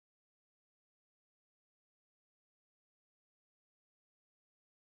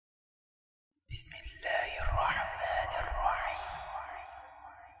بسم الله الرحمن الرحيم.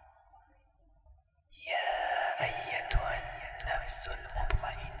 يا أيتها النفس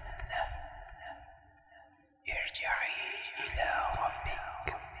المطمئنة ارجعي إلى ربك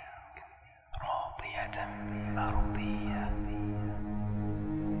راضية مرضية.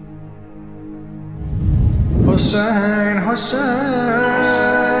 Hussain,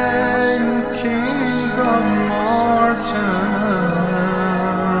 Hussain, King of martyrs.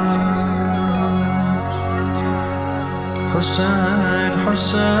 Hussain,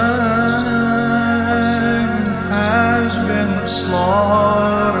 Hussain has been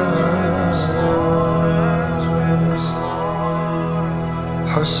slaughtered.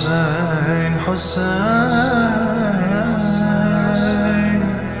 Hussain, Hussain,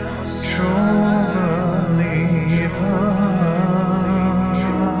 true believer.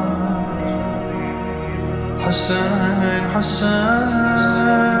 Hussain, Hussain,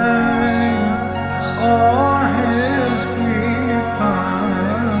 or his people.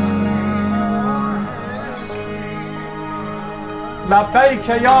 لبيك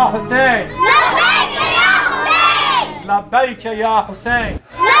يا حسين، لبيك يا حسين، لبيك يا حسين،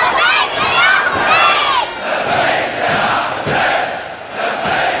 لبيك يا حسين،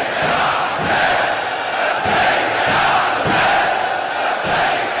 لبيك يا حسين،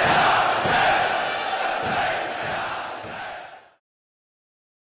 لبيك يا حسين، لبيك يا حسين.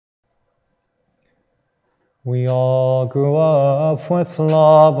 We all grew up with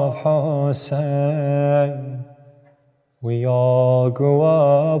love of Hussain. We all grew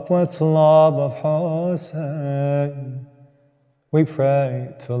up with love of Hussain. We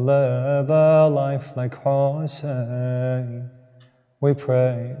pray to live a life like Hussain. We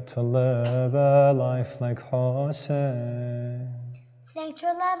pray to live a life like Hussain. Thanks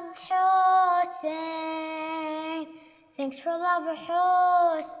for love of Hussain. Thanks for love of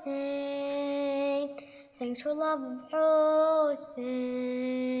Hussain. Thanks for love of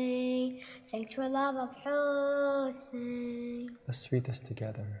Hussain. Thanks for love of Hussain. Let's read this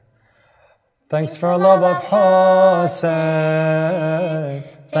together. Thanks for love of Hussain.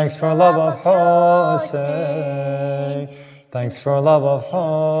 Thanks for love of Hussain. Thanks for love of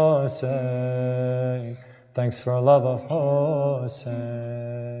Hussain. Thanks for love of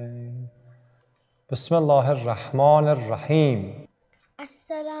Hussain. Bismillah ar-Rahman ar-Rahim.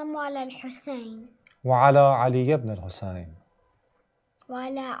 السلام على الحسين وعلى علي بن الحسين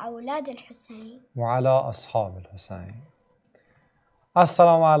وعلى أولاد الحسين وعلى أصحاب الحسين.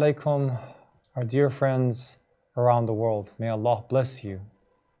 Assalamu alaikum, our dear friends around the world. May Allah bless you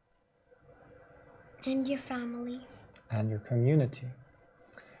and your family and your community.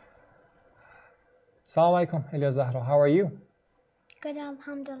 Assalamu alaikum, Ilya Zahra. How are you? Good,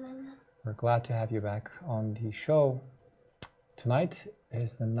 alhamdulillah. We're glad to have you back on the show. Tonight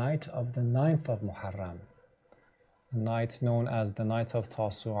is the night of the 9th of Muharram, the night known as the night of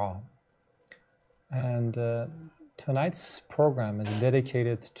Tasu'ah. And tonight's program is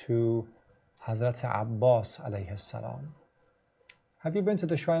dedicated to Hazrat Abbas alayhi salam. Have you been to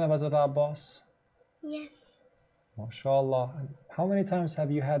the shrine of Hazrat Abbas? Yes. MashaAllah. How many times have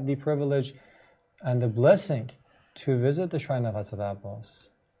you had the privilege and the blessing to visit the shrine of Hazrat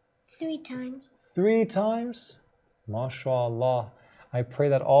Abbas? 3 times. 3 times? MashaAllah. I pray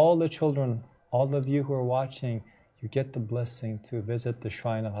that all the children, all of you who are watching, you get the blessing to visit the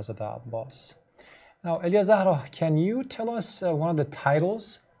shrine of Hazrat Abbas. Now, Ilya Zahra, can you tell us one of the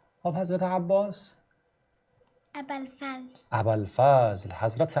titles of Hazrat Abbas? Aba al-Fazl. Aba al-Fazl,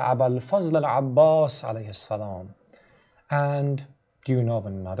 Hazrat Aba al-Fazl al-Abbas alayhi salam. And do you know of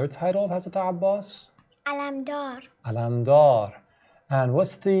another title of Hazrat Abbas? Alamdar. Alamdar. And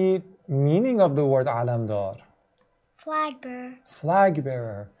what's the meaning of the word Alamdar? Flag bearer. Flag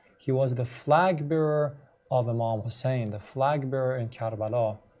bearer. He was the flag bearer of Imām Ḥusayn, the flag bearer in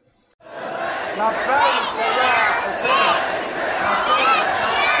Karbala. لبيك يا حسين،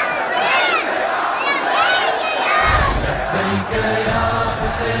 لبيك يا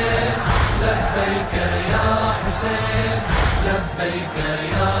حسين، لبيك يا حسين، لبيك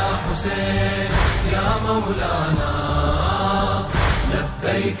يا حسين يا مولانا.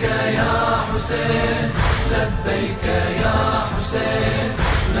 لبيك يا حسين، لبيك يا حسين،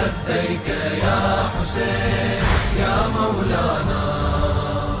 لبيك يا حسين يا مولانا.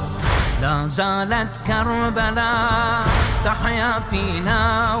 لا زالت كربلاء تحيا فينا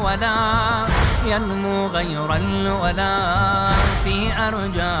ولا ينمو غير الولاء في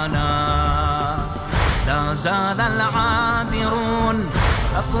أرجانا. لا زال العابرون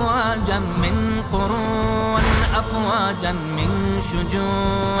أفواجا من قرون، أفواجا من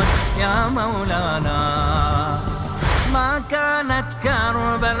شجون يا مولانا. ما كانت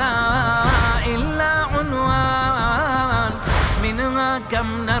كربلاء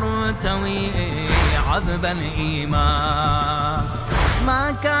كم نرتوي عذب الإيمان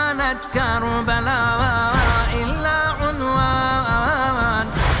ما كانت كربلاء إلا عنوان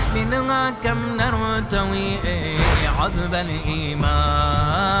منها كم نرتوي عذب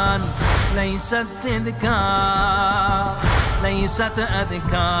الإيمان ليست تذكار ليست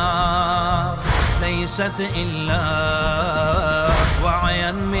أذكار ليست إلا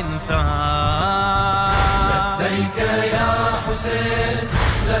وعيا من ثار لبيك يا حسين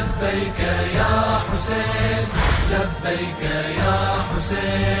لبيك يا حسين لبيك يا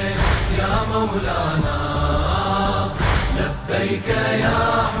حسين يا مولانا لبيك يا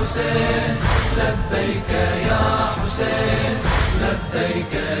حسين لبيك يا حسين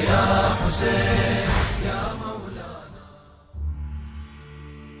لبيك يا حسين يا مولانا.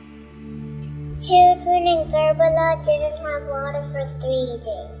 Children in Karbala didn't have water for 3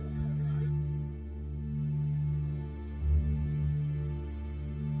 days.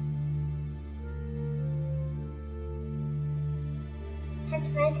 His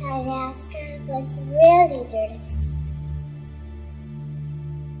friend Alaska was really thirsty.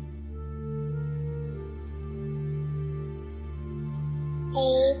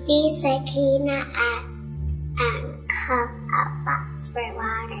 Baby Sakina asked Uncle Abbas for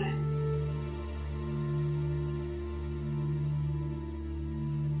water.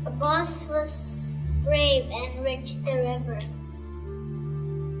 Abbas was brave and reached the river.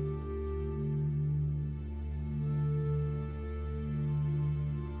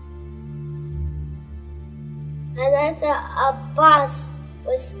 Another Abbas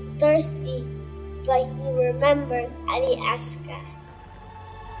was thirsty, but he remembered Ali Aska.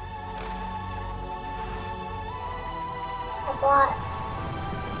 Abbas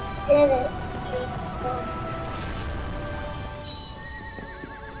didn't drink water.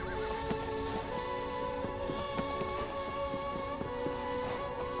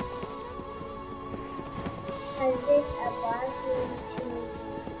 Hazrat Abbas went to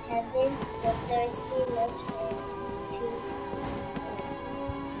heaven with thirsty lips and 2 hands.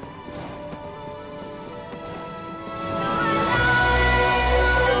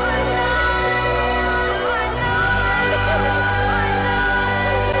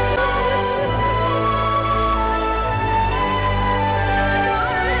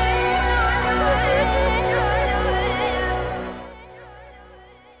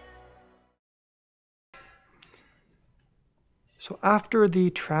 So after the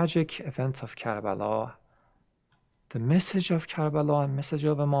tragic event of Karbala, the message of Karbala and message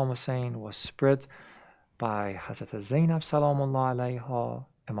of Imām Ḥusayn was spread by Hazrat Zainab Salāmun alayha,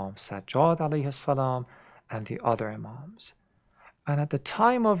 Imam Sajjad alayhi salam, and the other Imams. And at the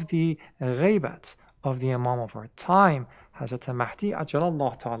time of the ghaybat of the Imam of our time, Hazrat al-Mahdī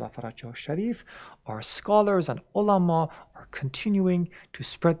ajalallahu ta'ala farajahu sharif, our scholars and ulama are continuing to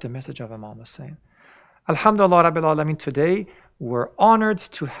spread the message of Imām Ḥusayn. Alhamdulillah Rabbil Alameen, today we're honored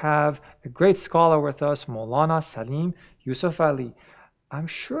to have a great scholar with us, Maulana Salim Yusuf Ali. I'm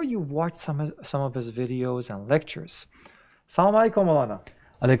sure you've watched some of his videos and lectures. Salāmun ʿalaykum, Maulana.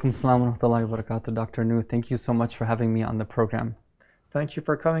 ʿalaykum as-salām wa rahmatullahi wa barakatuh. Dr. Nu, thank you so much for having me on the program. Thank you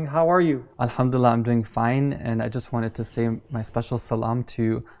for coming. How are you? Alhamdulillah, I'm doing fine, and I just wanted to say my special salam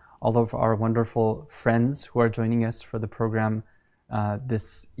to all of our wonderful friends who are joining us for the program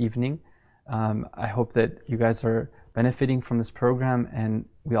this evening. I hope that you guys are benefiting from this program, and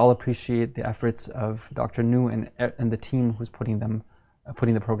we all appreciate the efforts of Dr. Nu and the team who's putting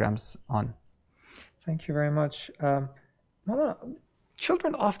the programs on. Thank you very much.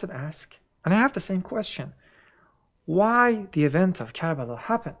 Children often ask, and I have the same question, why the event of Karbala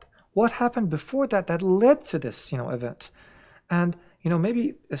happened? What happened before that led to this, event? And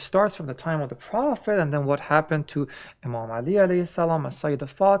maybe it starts from the time of the Prophet, and then what happened to Imam Ali alayhi salam, and Sayyidah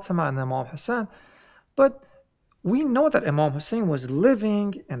Fatima, and Imām Ḥusayn. But we know that Imam Ḥusayn was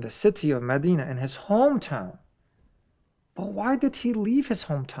living in the city of Medina, in his hometown. But why did he leave his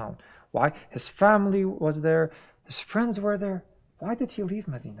hometown? Why? His family was there, his friends were there. Why did he leave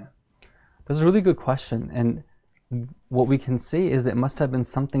Medina? That's a really good question. And what we can say is it must have been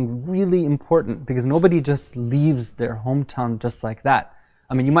something really important, because nobody just leaves their hometown just like that.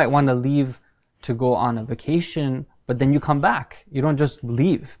 I mean, you might want to leave to go on a vacation, but then you come back. You don't just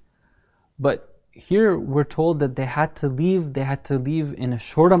leave. But here we're told that they had to leave in a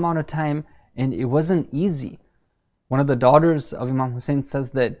short amount of time, and it wasn't easy. One of the daughters of Imam Ḥusayn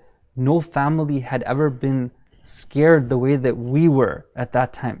says that no family had ever been scared the way that we were at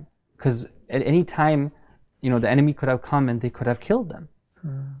that time, because at any time, the enemy could have come and they could have killed them.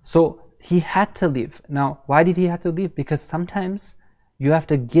 So he had to leave. Now, why did he have to leave? Because sometimes you have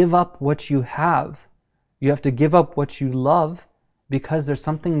to give up what you have. You have to give up what you love because there's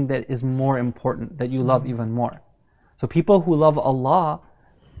something that is more important, that you love even more. So people who love Allah,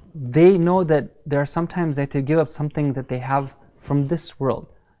 they know that there are sometimes they have to give up something that they have from this world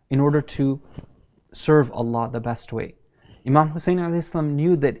in order to serve Allah the best way. Imām Ḥusayn alayhi salam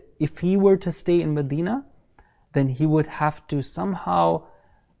knew that if he were to stay in Medina, then he would have to somehow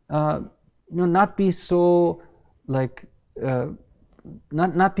not be so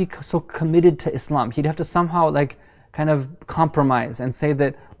not be so committed to Islam. He'd have to somehow kind of compromise and say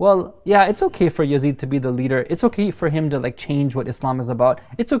that, well, yeah, it's okay for Yazid to be the leader. It's okay for him to change what Islam is about.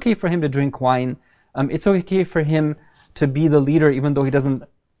 It's okay for him to drink wine. It's okay for him to be the leader even though he doesn't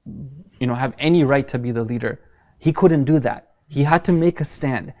have any right to be the leader. He couldn't do that. He had to make a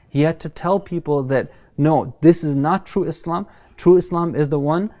stand. He had to tell people that, no, this is not true Islam. True Islam is the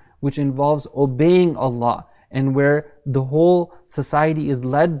one which involves obeying Allah, and where the whole society is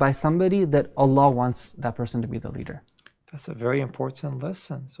led by somebody that Allah wants that person to be the leader. That's a very important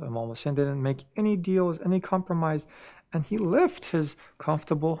lesson. So Imam Ḥusayn didn't make any deals, any compromise, and he left his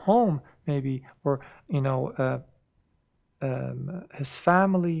comfortable home, maybe, or his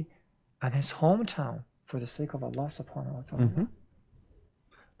family and his hometown for the sake of Allah subhanahu wa ta'ala.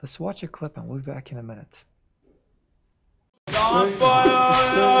 Let's watch a clip and we'll be back in a minute.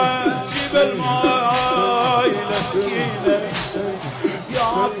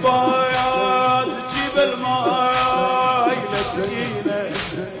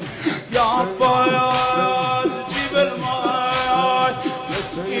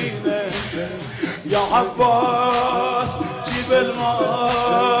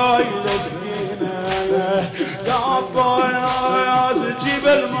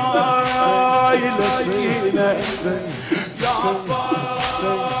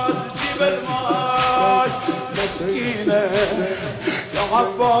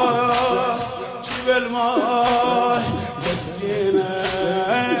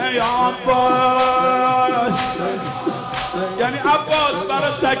 یعنی عباس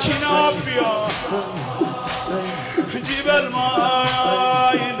برای سکینه آب بیار جیب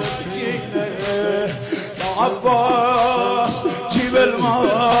المای مسکینه یا عباس جیب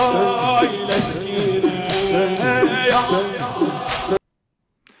المای مسکینه.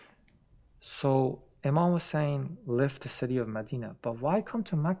 So Imam Ḥusayn left the city of Medina, but why come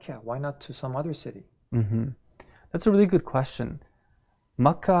to Mecca? Why not to some other city? That's a really good question.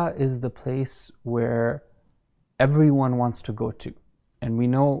 Mecca is the place where everyone wants to go to, and we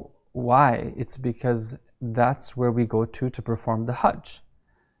know why. It's because that's where we go to perform the Hajj.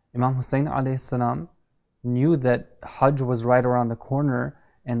 Imām Ḥusayn alayhi salam knew that Hajj was right around the corner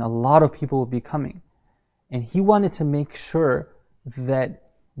and a lot of people would be coming, and he wanted to make sure that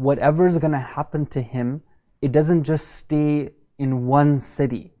whatever is going to happen to him, it doesn't just stay in one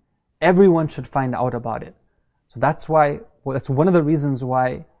city. Everyone should find out about it. So that's why, that's one of the reasons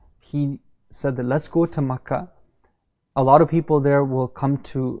why he said that let's go to Mecca. A lot of people there will come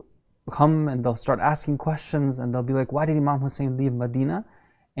and they'll start asking questions, and they'll be like, why did Imam Ḥusayn leave Medina?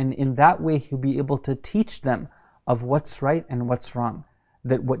 And in that way he'll be able to teach them of what's right and what's wrong.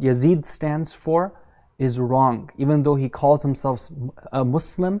 That what Yazid stands for is wrong. Even though he calls himself a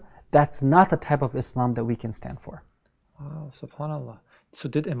Muslim, that's not the type of Islam that we can stand for. Wow, subhanAllah. So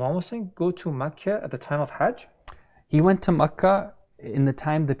did Imam Ḥusayn go to Mecca at the time of Hajj? He went to Mecca in the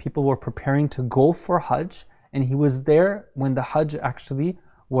time that people were preparing to go for Hajj, and he was there when the Hajj actually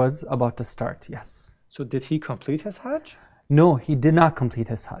was about to start, yes. So did he complete his Hajj? No, he did not complete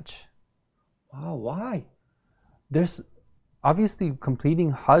his Hajj. Wow, why? There's obviously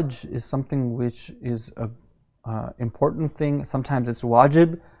completing Hajj is something which is a important thing. Sometimes it's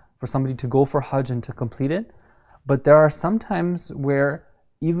wajib for somebody to go for Hajj and to complete it. But there are some times where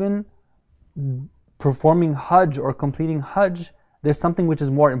even performing Hajj or completing Hajj, there's something which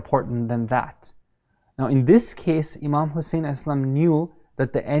is more important than that. Now in this case, Imam Ḥusayn Islam knew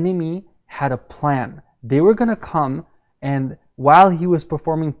that the enemy had a plan. They were going to come, and while he was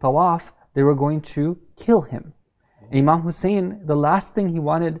performing tawaf, they were going to kill him. And Imam Ḥusayn, the last thing he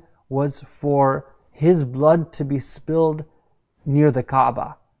wanted was for his blood to be spilled near the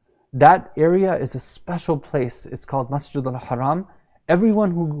Kaaba. That area is a special place. It's called Masjid al-Haram.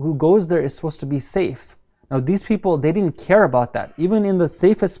 Everyone who goes there is supposed to be safe. Now these people, they didn't care about that. Even in the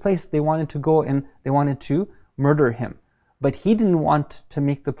safest place, they wanted to go and they wanted to murder him. But he didn't want to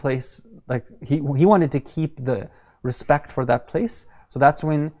make the place, he wanted to keep the respect for that place. So that's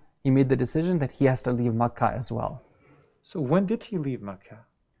when he made the decision that he has to leave Mecca as well. So when did he leave Mecca?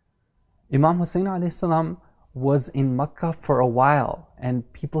 Imam Ḥusayn alayhi salam was in Mecca for a while, and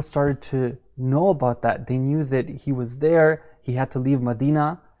people started to know about that. They knew that he was there, he had to leave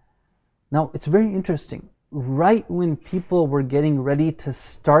Medina. Now it's very interesting. right when people were getting ready to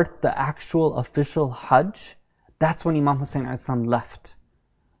start the actual official Hajj, that's when Imām Ḥusayn alayhi salam left.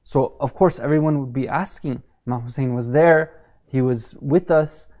 So of course everyone would be asking, Imām Ḥusayn was there, he was with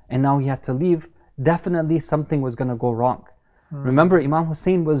us, and now he had to leave. Definitely something was going to go wrong. Remember, Imām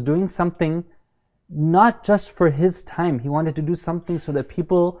Ḥusayn was doing something not just for his time. He wanted to do something so that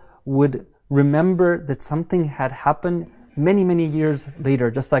people would remember that something had happened many, many years later,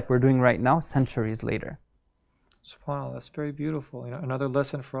 just like we're doing right now, centuries later. SubhanAllah, that's very beautiful. You know, another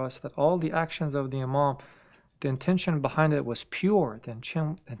lesson for us that all the actions of the Imam, the intention behind it was pure. The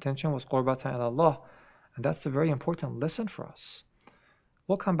intention was qurbatan ila Allah. And that's a very important lesson for us.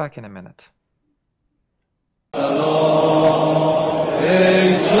 We'll come back in a minute.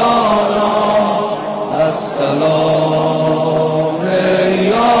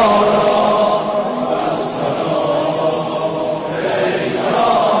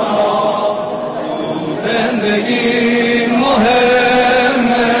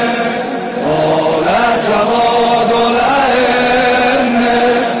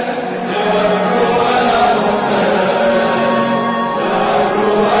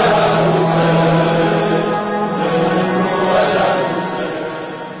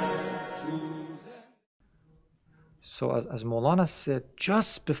 So as Maulana said,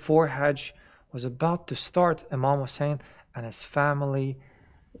 just before Hajj was about to start, Imam Ḥusayn and his family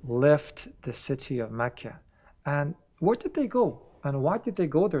left the city of Mecca. And where did they go? And why did they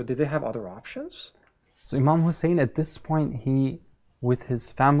go there? Did they have other options? So Imam Ḥusayn, at this point, he, with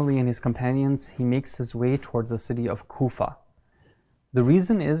his family and his companions, he makes his way towards the city of Kufa. The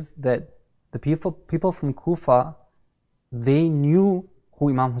reason is that the people from Kufa, they knew who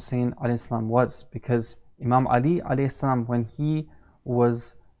Imam Ḥusayn alayhi salam was, because Imam Ali alayhi salam, when he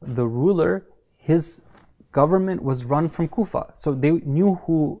was the ruler, his government was run from Kufa. So they knew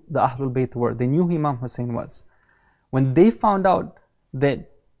who the Ahlul Bayt were. They knew who Imam Ḥusayn was. When they found out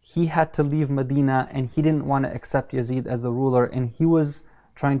that he had to leave Medina and he didn't want to accept Yazid as a ruler and he was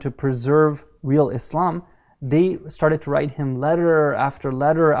trying to preserve real Islam, they started to write him letter after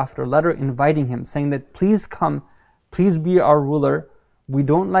letter after letter inviting him, saying that please come, please be our ruler. We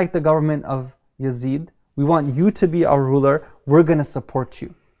don't like the government of Yazid. We want you to be our ruler. We're going to support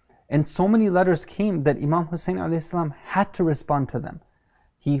you. And so many letters came that Imam Ḥusayn alayhi salam had to respond to them.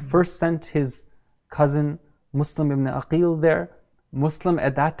 He first sent his cousin Muslim ibn Aqil there. Muslim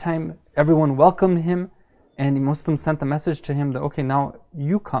at that time, everyone welcomed him, and Muslim sent a message to him that, okay, now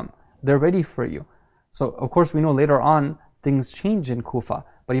you come. They're ready for you. So of course we know later on things change in Kufa.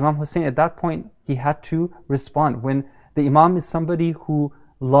 But Imam Ḥusayn at that point, he had to respond. When the Imam is somebody who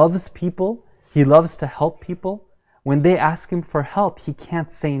loves people, he loves to help people. When they ask him for help, he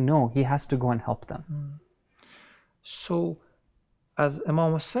can't say no. He has to go and help them. So as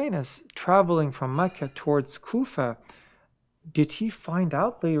Imam Ḥusayn is traveling from Mecca towards Kufa, did he find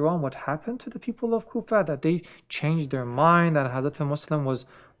out later on what happened to the people of Kufa, that they changed their mind and Hazrat Muslim was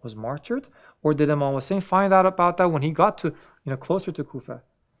martyred? Or did Imam Ḥusayn find out about that when he got to closer to Kufa?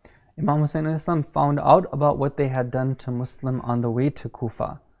 Imam Ḥusayn found out about what they had done to Muslim on the way to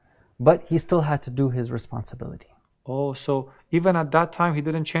Kufa, but he still had to do his responsibility. Oh, so even at that time he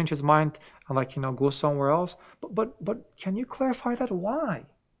didn't change his mind and go somewhere else. But can you clarify that? Why?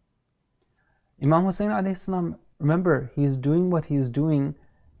 Imam Ḥusayn alayhi salam, remember, he's doing what he's doing.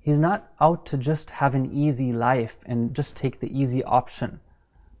 He's not out to just have an easy life and just take the easy option.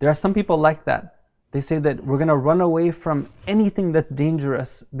 There are some people like that. They say that we're going to run away from anything that's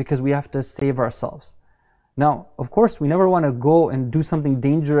dangerous because we have to save ourselves. Now, of course, we never want to go and do something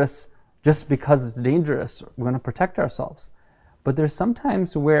dangerous just because it's dangerous. We're going to protect ourselves. But there's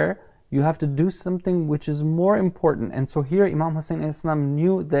sometimes where you have to do something which is more important. And so here Imam Ḥusayn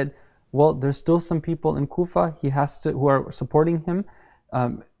knew that, well, there's still some people in Kufa who are supporting him.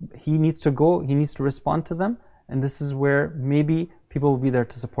 He needs to go, he needs to respond to them. And this is where maybe people will be there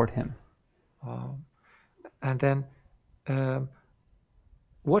to support him. And then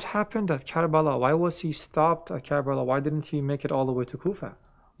what happened at Karbala? Why was he stopped at Karbala? Why didn't he make it all the way to Kufa?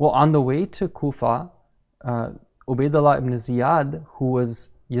 Well, on the way to Kufa, Ubaydullah ibn Ziyad, who was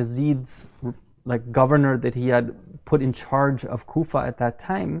Yazid's governor that he had put in charge of Kufa at that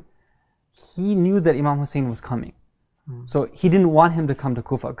time, he knew that Imam Ḥusayn was coming. So he didn't want him to come to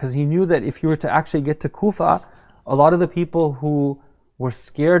Kufa because he knew that if he were to actually get to Kufa, a lot of the people who were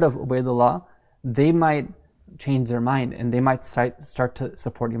scared of Ubaydullah, they might change their mind and they might start to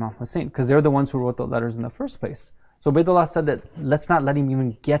support Imam Ḥusayn because they're the ones who wrote the letters in the first place. So Ubaydullah said that let's not let him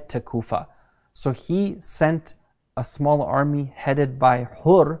even get to Kufa. So he sent a small army headed by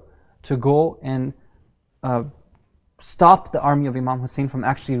Hur to go and stop the army of Imam Ḥusayn from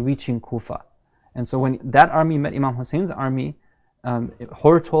actually reaching Kufa. And so when that army met Imam Husayn's army,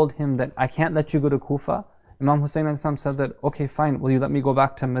 Hur told him that I can't let you go to Kufa. Imam Husayn said that, okay, fine, will you let me go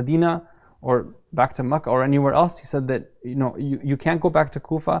back to Medina or back to Makkah or anywhere else? He said that, you can't go back to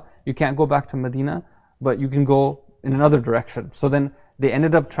Kufa, you can't go back to Medina, but you can go in another direction. So then they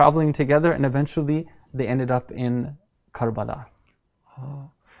ended up traveling together, and eventually they ended up in Karbala.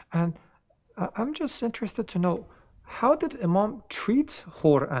 And I'm just interested to know, how did Imam treat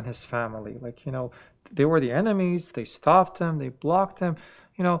Hur and his family? Like, they were the enemies, they stopped him, they blocked him.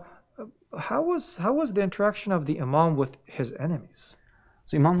 How was the interaction of the Imam with his enemies?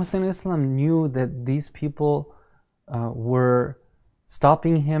 So Imam Husayn knew that these people were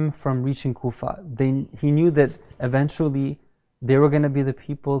stopping him from reaching Kufa. He knew that eventually they were going to be the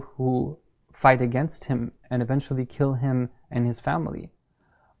people who fight against him and eventually kill him and his family.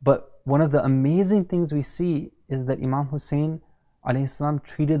 But one of the amazing things we see is that Imam Husayn ﷺ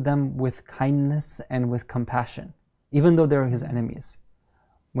treated them with kindness and with compassion, even though they were his enemies.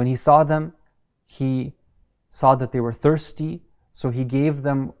 When he saw them, he saw that they were thirsty, so he gave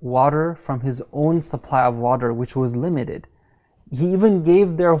them water from his own supply of water, which was limited. He even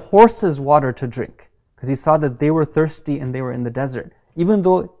gave their horses water to drink, because he saw that they were thirsty and they were in the desert, even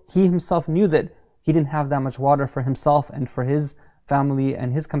though he himself knew that he didn't have that much water for himself and for his family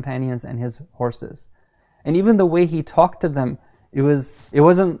and his companions and his horses. And even the way he talked to them, it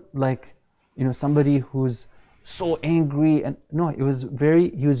wasn't like, somebody who's so angry, and no, he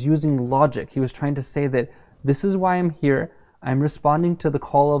was using logic. He was trying to say that this is why I'm here. I'm responding to the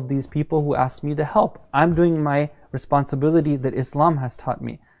call of these people who asked me to help. I'm doing my responsibility that Islam has taught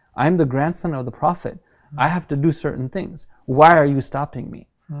me. I'm the grandson of the Prophet. I have to do certain things. Why are you stopping me?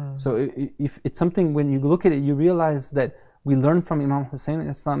 So if it's something, when you look at it, you realize that we learn from Imam Husayn in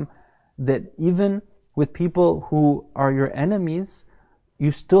Islam that even with people who are your enemies,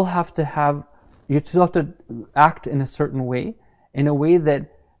 you still have to act in a certain way, in a way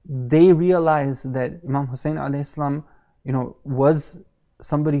that they realize that Imam Husayn alayhi salam, was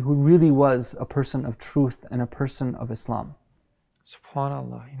somebody who really was a person of truth and a person of Islam.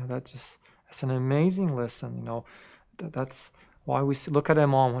 SubhanAllah, that's an amazing lesson. That's why we look at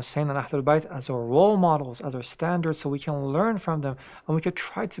Imam Husayn and Ahlul Bayt as our role models, as our standards, so we can learn from them and we could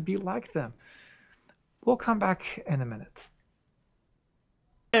try to be like them. We'll come back in a minute.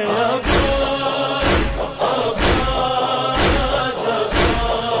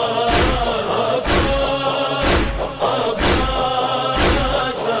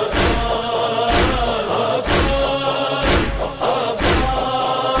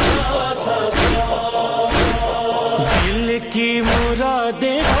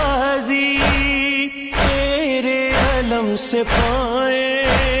 से पाए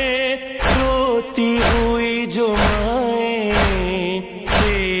रोती हुई जो माएं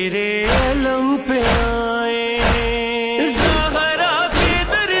तेरे अलम पे आए ज़हरा के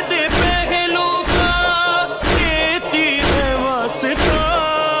दर्द पहलू का कहती है वास्ता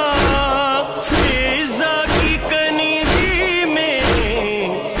फिज़ा की कनीज़ी में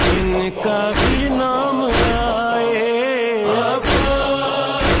इनका भी नाम आए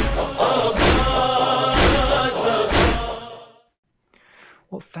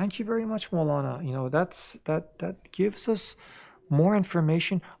Well, thank you very much, Maulana. That gives us more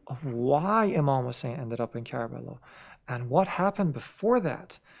information of why Imam Hussain ended up in Karbala and what happened before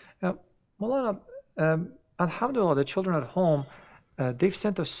that. Maulana, alhamdulillah, the children at home, they've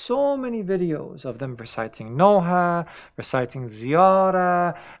sent us so many videos of them reciting Noha, reciting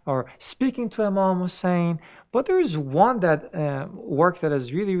Ziyara, or speaking to Imam Hussain. But there is one work that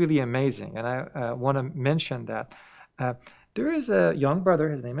is really, really amazing, and I want to mention that. There is a young brother,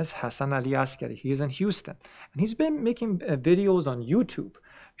 his name is Hassan Ali Askari. He is in Houston, and he's been making videos on YouTube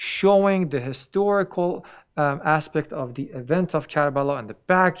showing the historical aspect of the event of Karbala in the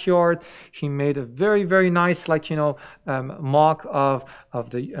backyard. He made a very, very nice, mock of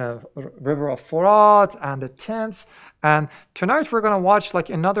the river of Furat and the tents. And tonight we're going to watch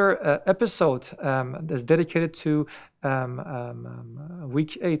another episode that's dedicated to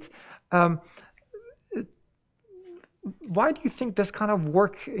week 8. Why do you think this kind of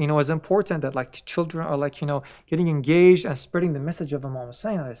work, is important, that children are getting engaged and spreading the message of Imam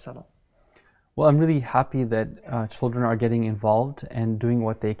Hussain alayhi salam? Well, I'm really happy that children are getting involved and doing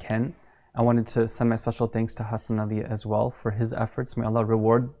what they can. I wanted to send my special thanks to Hassan Ali as well for his efforts. May Allah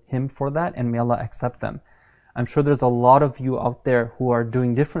reward him for that, and may Allah accept them. I'm sure there's a lot of you out there who are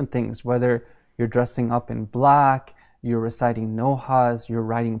doing different things, whether you're dressing up in black, you're reciting Nohas, you're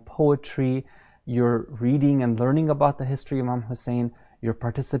writing poetry, you're reading and learning about the history of Imam Hussain, you're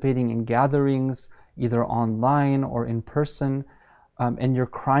participating in gatherings, either online or in person, and you're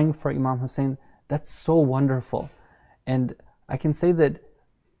crying for Imam Hussain. That's so wonderful. And I can say that,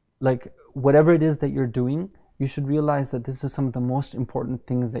 like, whatever it is that you're doing, you should realize that this is some of the most important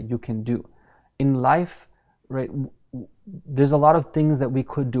things that you can do. In life, right, there's a lot of things that we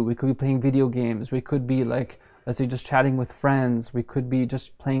could do. We could be playing video games. We could be, like, let's say, just chatting with friends. We could be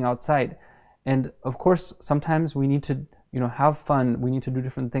just playing outside. And of course, sometimes we need to, have fun. We need to do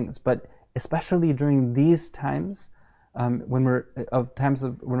different things. But especially during these times, when we're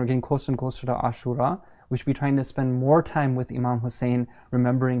getting closer and closer to Ashura, we should be trying to spend more time with Imām Ḥusayn,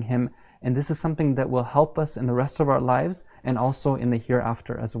 remembering him. And this is something that will help us in the rest of our lives and also in the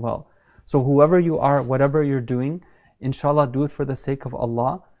hereafter as well. So whoever you are, whatever you're doing, inshallah, do it for the sake of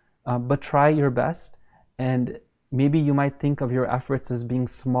Allah, but try your best. And maybe you might think of your efforts as being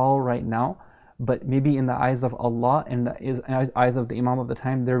small right now, but maybe in the eyes of Allah and the eyes of the Imam of the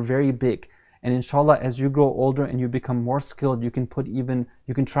time, they're very big. And inshallah, as you grow older and you become more skilled, you can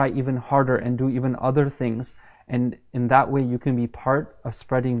try even harder and do even other things. And in that way, you can be part of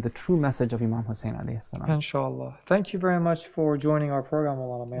spreading the true message of Imām Ḥusayn alayhi salam. Inshallah. Thank you very much for joining our program,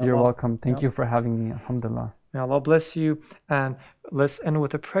 Maulana. You're welcome. Thank you for having me. Alhamdulillah. May Allah bless you. And let's end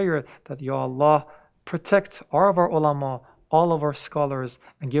with a prayer that Ya Allah protect all of our ulama, all of our scholars,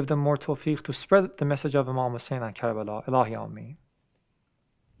 and give them more tawfiq to spread the message of Imām Ḥusayn and Karbala. Ilahi Ameen.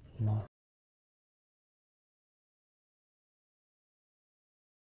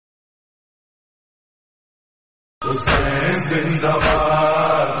 Hussain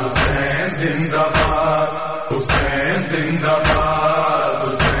Zindabad, Hussain Zindabad, Hussain Zindabad,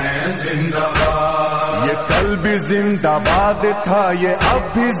 Hussain Zindabad. ये कल भी जिंदाबाद था, ये अब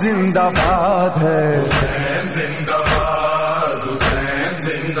भी जिंदाबाद है. Hussain Zindabad, Hussain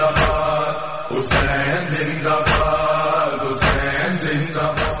Zindabad, Hussain Zindabad, Hussain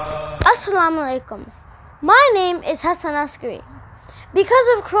Zindabad. Assalamu alaikum. My name is Hassan Askari. Because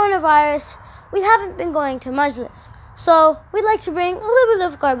of coronavirus, we haven't been going to Majlis, so we'd like to bring a little bit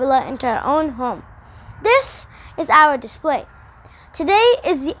of Karbala into our own home. This is our display. Today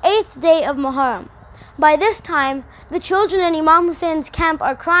is the 8th day of Muharram. By this time, the children in Imām Ḥusayn's camp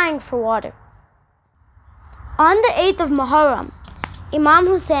are crying for water. On the 8th of Muharram, Imām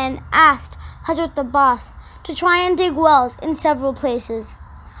Ḥusayn asked Hazrat Abbas to try and dig wells in several places.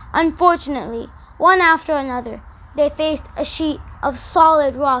 Unfortunately, one after another, they faced a sheet of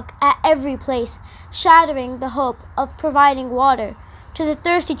solid rock at every place, shattering the hope of providing water to the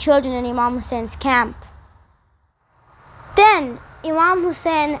thirsty children in Imām Ḥusayn's camp. Then Imām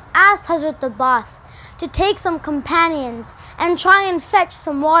Ḥusayn asked Hazrat Abbas to take some companions and try and fetch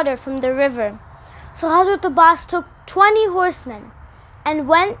some water from the river. So Hazrat Abbas took 20 horsemen and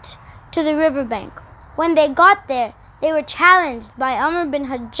went to the riverbank. When they got there, they were challenged by Amr bin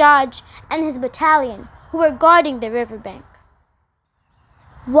Hajjaj and his battalion, who were guarding the riverbank.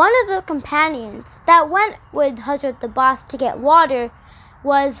 One of the companions that went with Hazrat Abbas to get water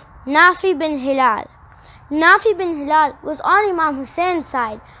was Nafi bin Hilal. Nafi bin Hilal was on Imām Ḥusayn's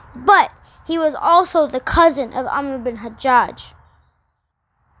side, but he was also the cousin of Amr bin Hajjaj.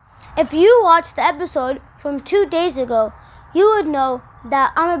 If you watched the episode from 2 days ago, you would know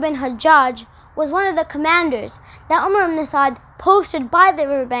that Amr bin Hajjaj was one of the commanders that Umar ibn Saad posted by the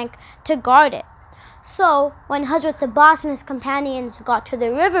riverbank to guard it. So, when Hazrat Abbas and his companions got to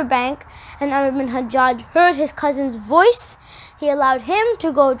the riverbank and Amr bin Hajjaj heard his cousin's voice, he allowed him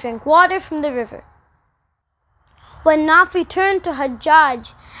to go drink water from the river. When Nafi turned to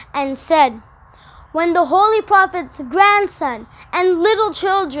Hajjaj and said, "When the Holy Prophet's grandson and little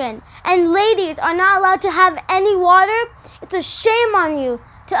children and ladies are not allowed to have any water, it's a shame on you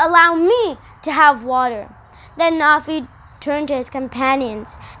to allow me to have water." Then Nafi turned to his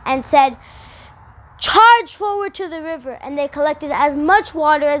companions and said, "Charge forward to the river," and they collected as much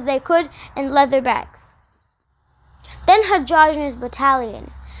water as they could in leather bags. Then Hajjaj and his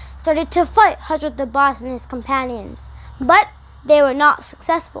battalion started to fight Hazrat Abbas and his companions, but they were not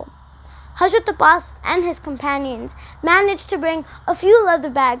successful. Hazrat Abbas and his companions managed to bring a few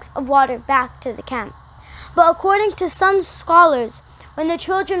leather bags of water back to the camp. But according to some scholars, when the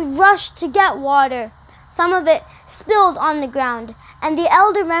children rushed to get water, some of it spilled on the ground, and the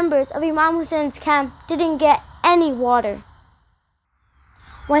elder members of Imām Ḥusayn's camp didn't get any water.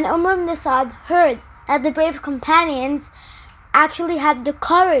 When Umar ibn Saad heard that the brave companions actually had the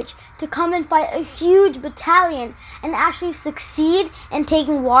courage to come and fight a huge battalion and actually succeed in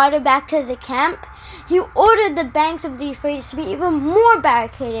taking water back to the camp, he ordered the banks of the Euphrates to be even more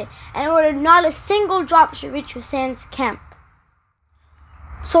barricaded and ordered not a single drop should reach Husayn's camp.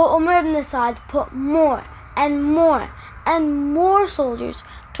 So Umar ibn Saad put more and more and more soldiers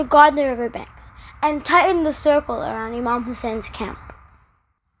to guard the riverbanks and tightened the circle around Imām Ḥusayn's camp.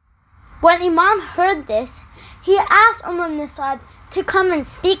 When Imam heard this, he asked Umar ibn Sa'd to come and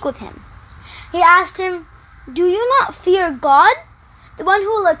speak with him. He asked him, "Do you not fear God, the one who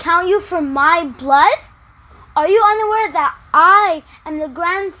will account you for my blood? Are you unaware that I am the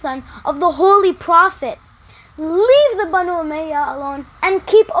grandson of the Holy Prophet? Leave the Banu Umayyah alone and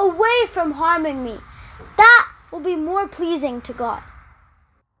keep away from harming me. That will be more pleasing to God."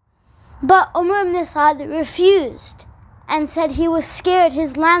 But Umar ibn Sa'd refused and said he was scared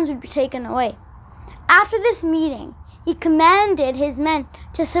his lands would be taken away. After this meeting, he commanded his men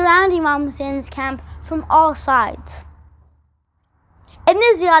to surround Imam Husayn's camp from all sides. Ibn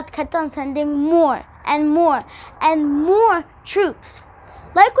Ziyad kept on sending more and more and more troops.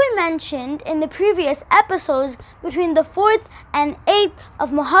 Like we mentioned in the previous episodes, between the 4th and 8th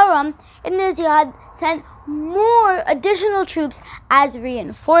of Muharram, Ibn Ziyad sent more additional troops as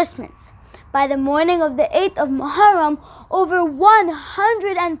reinforcements. By the morning of the 8th of Muharram, over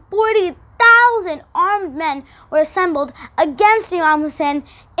 140,000 armed men were assembled against Imam Husayn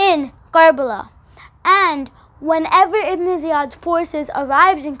in Karbala. And whenever Ibn Ziyad's forces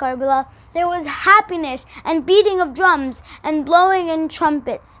arrived in Karbala, there was happiness and beating of drums and blowing in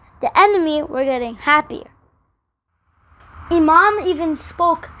trumpets. The enemy were getting happier. Imam even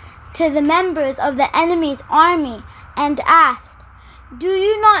spoke to the members of the enemy's army and asked, "Do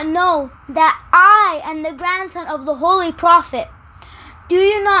you not know that I am the grandson of the Holy Prophet? Do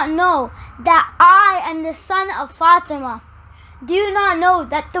you not know that I am the son of Fatima? Do you not know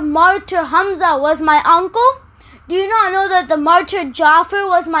that the martyr Hamza was my uncle? Do you not know that the martyr Ja'far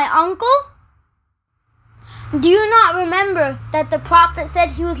was my uncle? Do you not remember that the Prophet said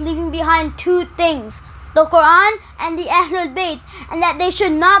he was leaving behind two things, the Quran and the Ahlul Bayt, and that they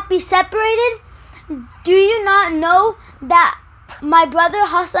should not be separated? Do you not know that my brother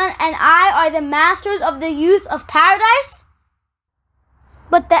Hassan and I are the masters of the youth of paradise?"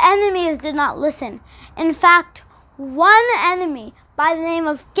 But the enemies did not listen. In fact, one enemy by the name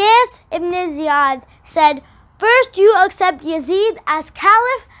of Qais ibn Ziyad said, "First you accept Yazid as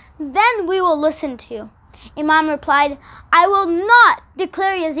caliph, then we will listen to you." Imam replied, "I will not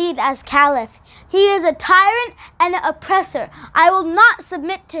declare Yazid as caliph. He is a tyrant and an oppressor. I will not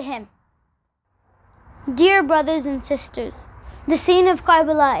submit to him." Dear brothers and sisters, the scene of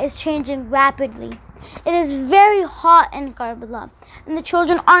Karbala is changing rapidly. It is very hot in Karbala, and the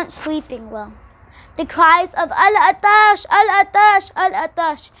children aren't sleeping well. The cries of "Al-Atash, Al-Atash,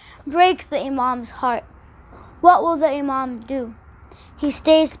 Al-Atash" breaks the Imam's heart. What will the Imam do? He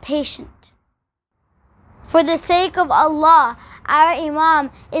stays patient. For the sake of Allah, our Imam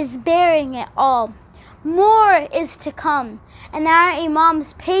is bearing it all. More is to come, and our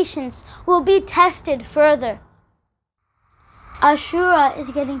Imam's patience will be tested further. Ashura is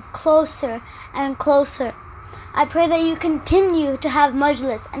getting closer and closer. I pray that you continue to have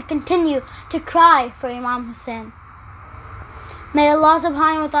majlis and continue to cry for Imam Husayn. May Allah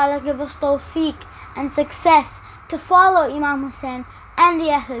subhanahu wa ta'ala give us tawfiq and success to follow Imam Husayn and the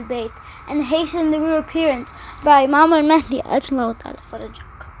Ahlul Bayt and hasten the reappearance by Imam al-Mahdī ajlahu ta'ala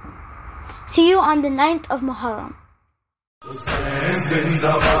farajak. See you on the 9th of Muharram. Husayn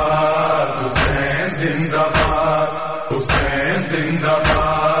zindabad, Husayn zindabad, Husayn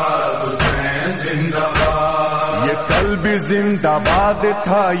zindabad, Husayn zindabad. ये कल भी जिंदाबाद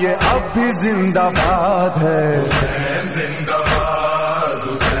था, ये अब भी जिंदाबाद है. हुसैन जिंदाबाद,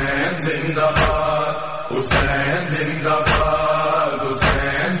 हुसैन जिंदाबाद, हुसैन जिंदाबाद,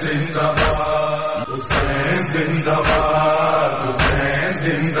 हुसैन जिंदाबाद, हुसैन जिंदाबाद, हुसैन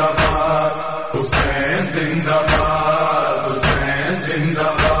जिंदाबाद, हुसैन जिंदाबाद, हुसैन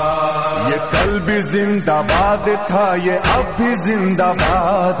जिंदाबाद. ये कल भी जिंदाबाद था, ये अब भी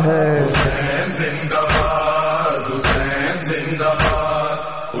जिंदाबाद है. हुसैन जिंदाबाद, हुसैन जिंदाबाद,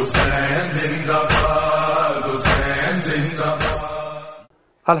 हुसैन जिंदाबाद, हुसैन जिंदाबाद.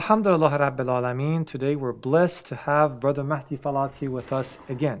 Alhamdulillah Rabbil Alameen. Today we're blessed to have Brother Mahdi Falati with us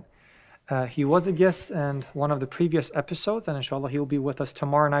again. He was a guest in one of the previous episodes, and inshallah he will be with us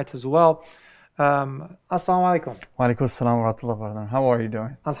tomorrow night as well. Assalamu alaikum. Wa alaikum assalam wa rahmatullahi wa barakatuh. How are you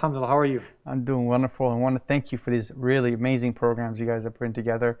doing? Alhamdulillah, how are you? I'm doing wonderful. I want to thank you for these really amazing programs you guys are putting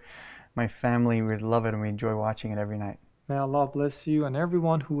together. My family, we love it and we enjoy watching it every night. May Allah bless you and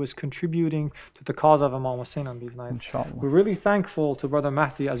everyone who is contributing to the cause of Imām Ḥusayn on these nights. Inshallah. We're really thankful to Brother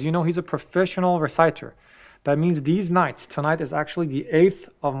Mahdi. As you know, he's a professional reciter. That means these nights, tonight is actually the 8th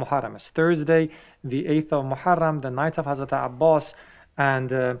of Muharram. It's Thursday, the 8th of Muharram, the night of Hazrat Abbas.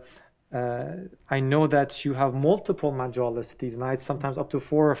 And I know that you have multiple majalis these nights, sometimes up to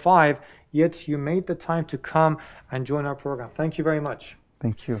 4 or 5, yet you made the time to come and join our program. Thank you very much.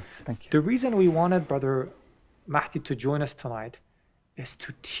 Thank you. Thank you. The reason we wanted Brother Mahdi to join us tonight is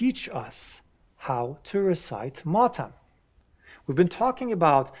to teach us how to recite matam. We've been talking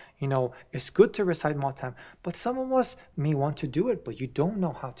about, it's good to recite matam, but some of us may want to do it, but you don't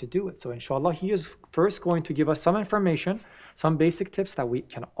know how to do it. So inshallah, he is first going to give us some information, some basic tips that we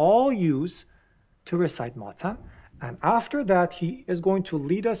can all use to recite matam. And after that, he is going to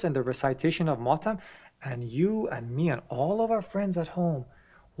lead us in the recitation of matam, and you and me and all of our friends at home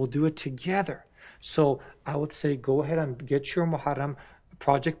will do it together. So I would say go ahead and get your Muharram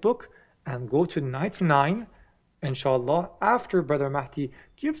project book and go to night 9, inshallah. After Brother Mahdi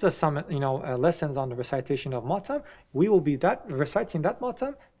gives us some lessons on the recitation of matam, we will be reciting that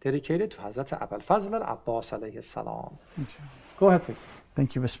matam dedicated to Hazrat Abul Fazl al-Abbas alayhi salam. Go ahead, please.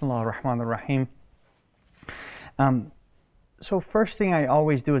 Thank you. Bismillah ar-Rahman ar-Rahim. So first thing I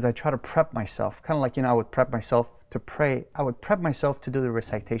always do is I try to prep myself, kind of like, I would prep myself to pray. I would prep myself to do the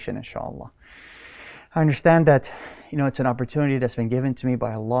recitation, inshallah. I understand that, it's an opportunity that's been given to me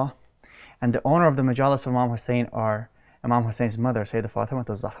by Allah. And the owner of the Majalis of Imām Ḥusayn are Imām Husayn's mother, Sayyidah Fatima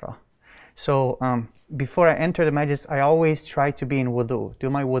al-Zahra. So before I enter the Majlis, I always try to be in wudu. Do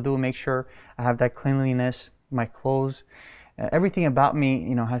my wudu, make sure I have that cleanliness, my clothes. Everything about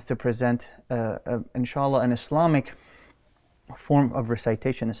me, has to present, inshallah, an Islamic form of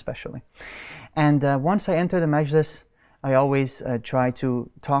recitation especially. And once I enter the Majlis, I always try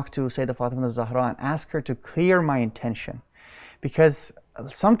to talk to Sayyidah Fatima al-Zahra and ask her to clear my intention. Because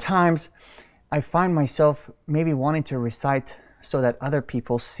sometimes I find myself maybe wanting to recite so that other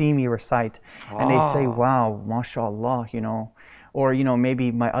people see me recite. And they say, wow, mashallah, or,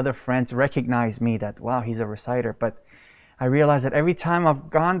 maybe my other friends recognize me that, wow, he's a reciter. But I realize that every time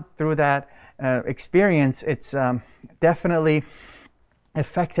I've gone through that experience, it's definitely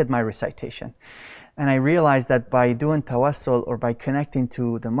affected my recitation. And I realized that by doing tawassul or by connecting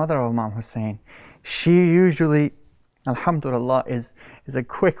to the mother of Imām Ḥusayn, she usually, alhamdulillah, is a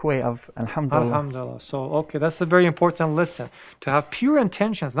quick way of alhamdulillah. Alhamdulillah. So, okay, that's a very important lesson. To have pure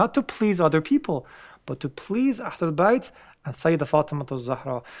intentions, not to please other people, but to please Ahlul Bayt and Sayyidah Fatima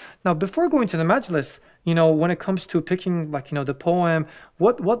al-Zahra. Now, before going to the Majlis, when it comes to picking, the poem,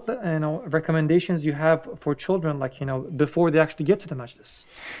 what recommendations you have for children, before they actually get to the Majlis?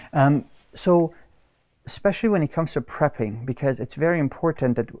 So, especially when it comes to prepping, because it's very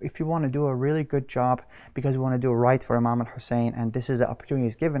important that if you want to do a really good job, because we want to do it right for Imam al-Husayn, and this is the opportunity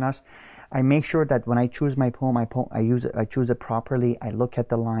he's given us, I make sure that when I choose my poem, I choose it properly. I look at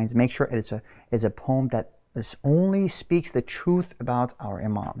the lines, make sure it's a poem that only speaks the truth about our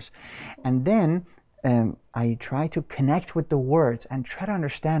Imams. And then I try to connect with the words and try to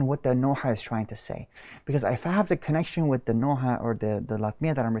understand what the Noha is trying to say. Because if I have the connection with the Noha or the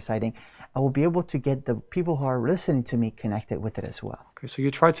Latmiyah that I'm reciting, I will be able to get the people who are listening to me connected with it as well. Okay, so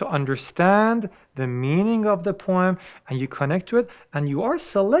you try to understand the meaning of the poem and you connect to it, and you are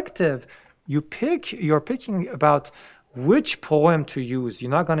selective. You're picking about which poem to use.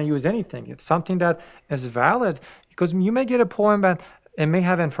 You're not going to use anything. It's something that is valid, because you may get a poem and it may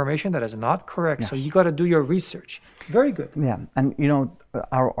have information that is not correct. Yes. So you got to do your research. Very good. Yeah, and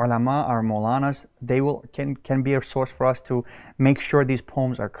our ulama, our Maulanas, they can be a source for us to make sure these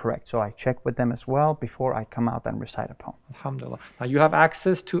poems are correct. So I check with them as well before I come out and recite a poem. Alhamdulillah. Now you have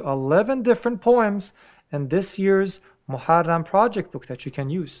access to 11 different poems in this year's Muharram project book that you can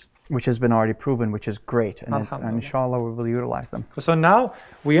use. Which has been already proven, which is great. And inshallah, we will utilize them. So now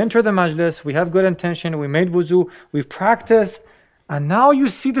we enter the Majlis, we have good intention, we made wuzu, we've practiced, and now you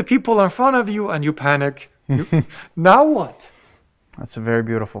see the people in front of you and you panic. Now what? That's a very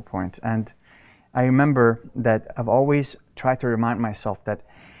beautiful point. And I remember that I've always tried to remind myself that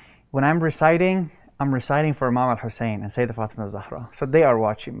when I'm reciting for Imām al-Husayn and Sayyidah Fatima al-Zahra. So they are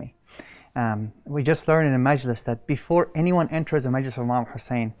watching me. We just learned in a Majlis that before anyone enters the Majlis of Imām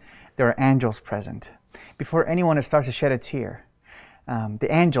al-Husayn, there are angels present. Before anyone starts to shed a tear, the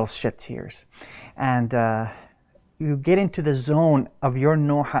angels shed tears. And you get into the zone of your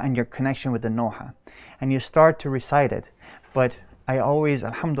Noha and your connection with the Noha, and you start to recite it. But I always,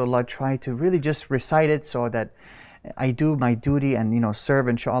 alhamdulillah, try to really just recite it so that I do my duty and serve,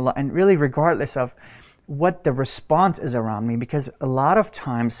 inshallah, and really regardless of what the response is around me, because a lot of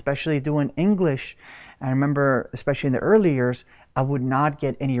times, especially doing English, I remember, especially in the early years, I would not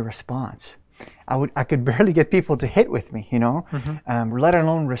get any response. I could barely get people to hit with me, let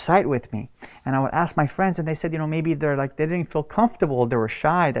alone recite with me. And I would ask my friends, and they said, maybe they didn't feel comfortable, they were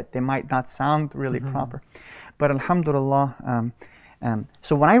shy, that they might not sound really proper. But alhamdulillah,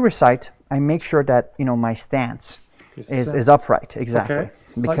 so when I recite, I make sure that my stance is upright, exactly. Okay.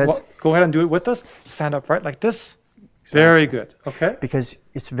 Because go ahead and do it with us. Stand upright like this. Very good. Okay. Because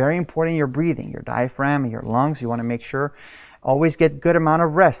it's very important your breathing, your diaphragm, your lungs. You want to make sure always get good amount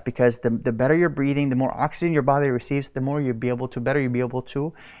of rest, because the better you're breathing, the more oxygen your body receives, the more you'll be able to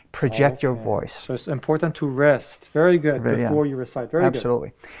project your voice. So it's important to rest. Very good. Before you recite. Very good.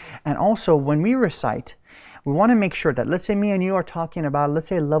 Absolutely. And also when we recite, we want to make sure that, let's say me and you are talking about, let's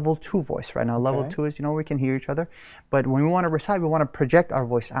say level 2 voice right now. Level 2 is, we can hear each other. But when we want to recite, we want to project our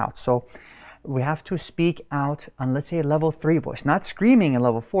voice out. So we have to speak out on, let's say, a level 3 voice. Not screaming in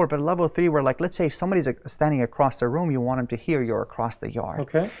level 4, but level 3 where, like, let's say if somebody's standing across the room, you want them to hear you're across the yard.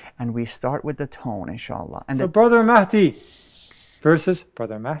 Okay. And we start with the tone, inshallah. And so Brother Mahdi versus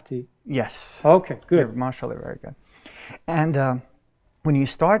Brother Mahdi. Yes. Okay, good. Yeah, mashallah, very good. And when you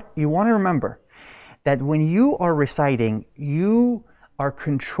start, you want to remember that when you are reciting, you are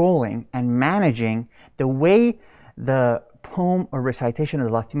controlling and managing the way the poem or recitation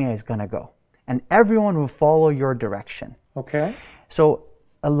of the Latmiya is going to go. And everyone will follow your direction. Okay. So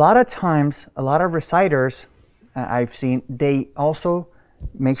a lot of times, a lot of reciters I've seen, they also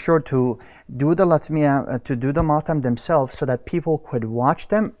make sure to do the Latmiya, to do the Matam themselves so that people could watch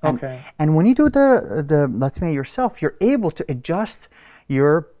them. And, and when you do the Latmiya yourself, you're able to adjust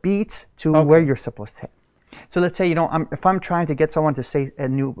your beats to where you're supposed to hit. So let's say, if I'm trying to get someone to say a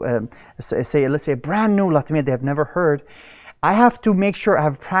new, let's say a brand new Latmiya they have never heard, I have to make sure I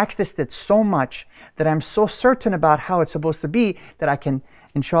have practiced it so much that I'm so certain about how it's supposed to be that I can,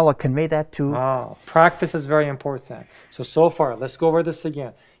 inshallah, convey that to... Practice is very important. So far, let's go over this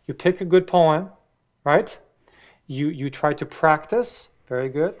again. You pick a good poem, right? You try to practice. Very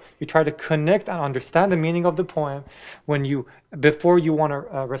good. You try to connect and understand the meaning of the poem. Before you want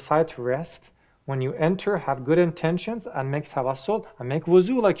to recite, rest. When you enter, have good intentions and make tawassul and make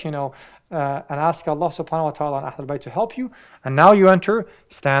wuzu, and ask Allah subhanahu wa ta'ala and Ahlul Bayt to help you. And now you enter,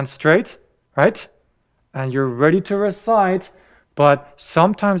 stand straight, right? And you're ready to recite. But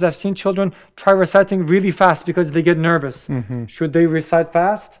sometimes I've seen children try reciting really fast because they get nervous. Should they recite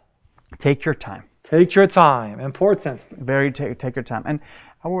fast? Take your time. Take your time. Important. Take your time. And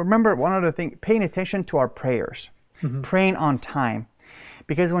I will remember one other thing, paying attention to our prayers. Praying on time.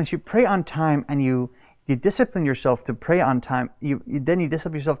 Because once you pray on time and you discipline yourself to pray on time, then you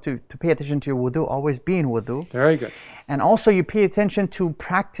discipline yourself to pay attention to your wudu, always be in wudu. Very good. And also you pay attention to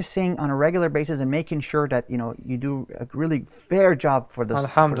practicing on a regular basis and making sure that you do a really fair job for this.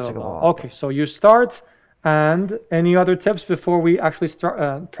 Alhamdulillah. Okay, so you start. And any other tips before we actually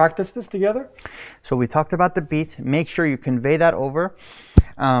start practice this together? So we talked about the beat. Make sure you convey that over.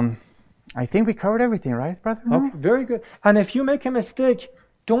 I think we covered everything, right, brother? Okay, very good. And if you make a mistake,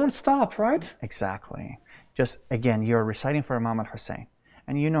 don't stop, right? Exactly. Just, again, you're reciting for Imām Ḥusayn.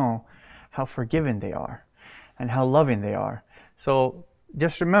 And you know how forgiving they are and how loving they are. So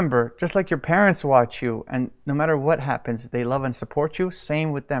just remember, just like your parents watch you, and no matter what happens, they love and support you,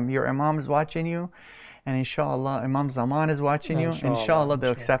 same with them. Your Imam is watching you. And inshallah, Imam Zaman is watching you. Inshallah,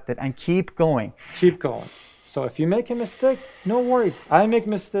 they'll accept it. And keep going. Keep going. So if you make a mistake, no worries. I make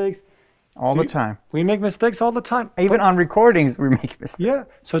mistakes. All the time. We make mistakes all the time. Even on recordings, we make mistakes. Yeah.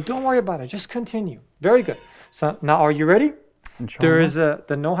 So don't worry about it. Just continue. Very good. So now, are you ready? Inshallah. There is the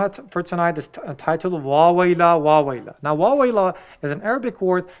nohat for tonight is titled Wa Wayla, Wa Wayla. Now, Wa Wayla is an Arabic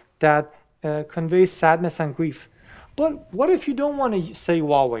word that conveys sadness and grief. But what if you don't want to say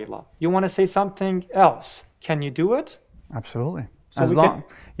Wa Wayla? You want to say something else. Can you do it? Absolutely. So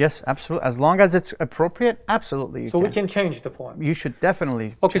yes, absolutely. As long as it's appropriate, absolutely. So we can change the poem. You should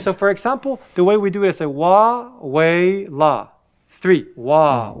definitely. Okay, so for example, the way we do it is say Wa Wayla. 3.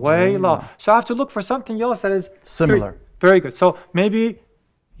 Wa Wayla. So I have to look for something else that is similar. 3. Very good. So maybe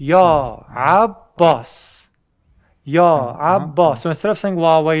Ya Abbas. Ya Abbas. So instead of saying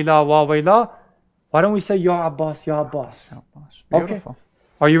Wa Wayla, why don't we say Ya Abbas, Ya Abbas? Okay.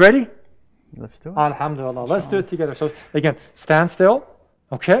 Are you ready? Let's do it. Alhamdulillah. Let's do it together. So again, stand still.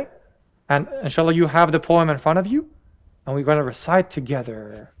 Okay? And inshallah, you have the poem in front of you. And we're going to recite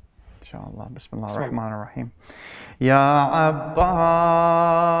together. Inshallah. Bismillah ar-Rahman ar-Rahim. Ya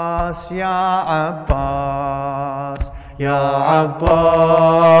Abbas, Ya Abbas, Ya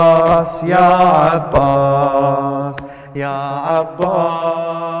Abbas, Ya Abbas, Ya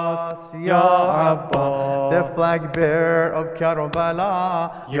Abbas, Ya Abbas, the flag bearer of Karbala.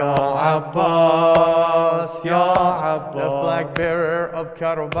 Ya Abbas, Ya Abbas, the flag bearer of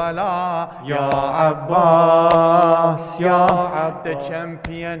Karbala. Ya Abbas, Ya Abbas, the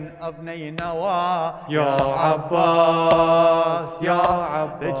champion of Nainawa. Ya Abbas, Ya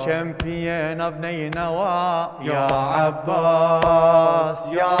Abbas, the champion of Nainawa. Ya Abbas,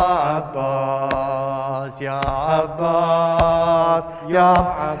 Ya Abbas, Ya Abbas, Ya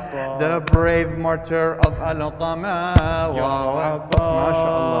Abbas, the brave martyr of alqama. Ya Abbas,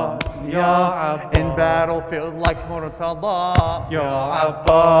 Ya Abbas. In battlefield like Murtada. Ya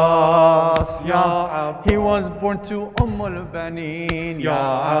Abbas, Ya Abbas. He was born to al-Banin.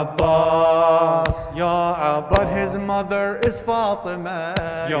 Ya Abbas, Ya Abbas. But his mother is Fatima.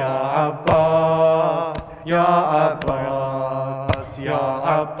 Ya Abbas, Ya Abbas, Ya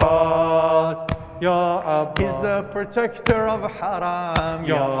Abbas, Ya Abbas. He's the protector of Haram.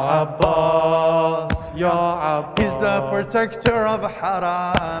 Ya Abbas, Ya Abbas. He's the protector of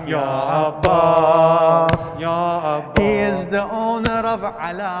Haram. Ya Abbas, Ya Abbas. He is the owner of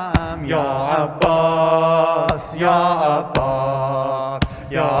Alam. Ya Abbas, Ya Abbas,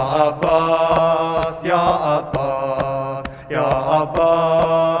 Ya Abbas, Ya Abbas, Ya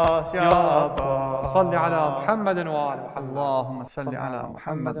Abbas, Ya Abbas. صل على محمد وآل محمد. اللهم صل على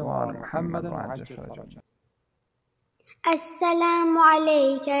محمد وآل محمد وعجل فرجه. السلام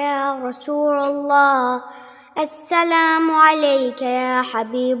عليك يا رسول الله. السلام عليك يا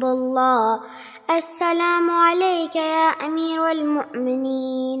حبيب الله. السلام عليك يا أمير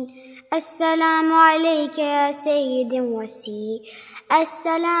المؤمنين. السلام عليك يا سيد وسي.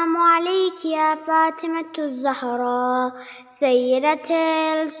 السلام عليك يا فاطمة الزهراء سيدة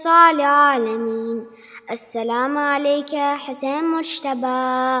العالمين. السلام عليك يا حسين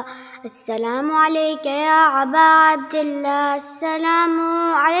مجتبى. السلام عليك يا أبا عبد الله. السلام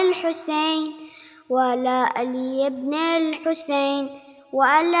على الحسين وعلى علي بن الحسين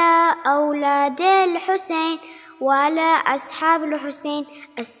وعلى أولاد الحسين وعلى أصحاب الحسين.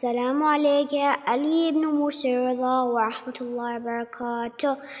 السلام عليك يا علي بن موسى الرضا ورحمة الله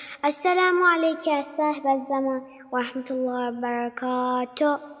وبركاته. السلام عليك يا صاحب الزمان ورحمة الله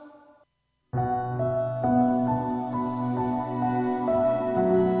وبركاته.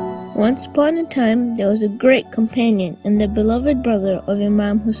 Once upon a time, there was a great companion and the beloved brother of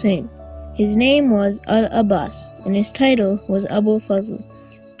Imām Ḥusayn. His name was Al-Abbas, and his title was Abu Fadl,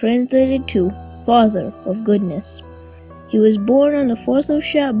 translated to Father of Goodness. He was born on the 4th of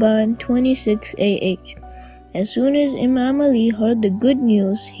Sha'ban, 26 AH. As soon as Imam Ali heard the good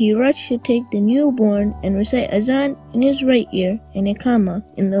news, he rushed to take the newborn and recite Azan in his right ear and Iqama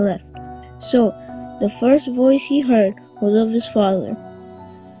in the left. So, the first voice he heard was of his father.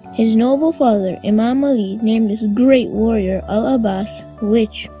 His noble father, Imam Ali, named this great warrior Al-Abbas,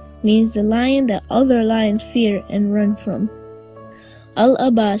 which means the lion that other lions fear and run from.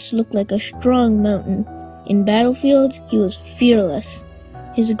 Al-Abbas looked like a strong mountain. In battlefields, he was fearless.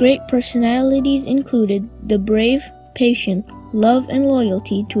 His great personalities included the brave, patient, love and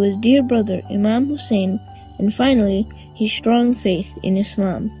loyalty to his dear brother Imām Ḥusayn, and finally, his strong faith in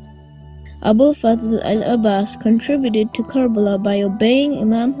Islam. Abu Fadl al-Abbas contributed to Karbala by obeying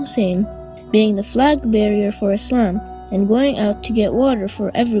Imām Ḥusayn, being the flag bearer for Islam, and going out to get water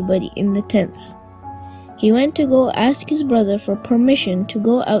for everybody in the tents. He went to go ask his brother for permission to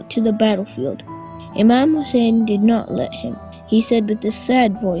go out to the battlefield. Imām Ḥusayn did not let him. He said with a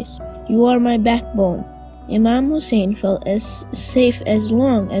sad voice, "You are my backbone." Imām Ḥusayn felt as safe as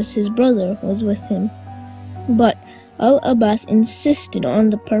long as his brother was with him. But Al-Abbas insisted on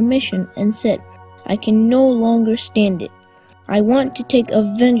the permission and said, "I can no longer stand it. I want to take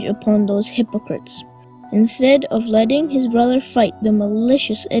revenge upon those hypocrites." Instead of letting his brother fight the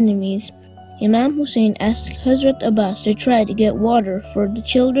malicious enemies, Imām Ḥusayn asked Hazrat Abbas to try to get water for the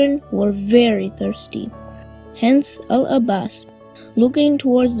children who were very thirsty. Hence Al-Abbas, looking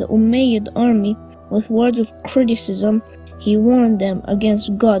towards the Umayyad army with words of criticism, he warned them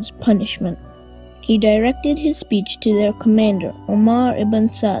against God's punishment. He directed his speech to their commander, Umar ibn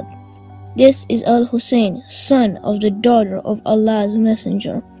Sa'd. "This is Al-Husayn, son of the daughter of Allah's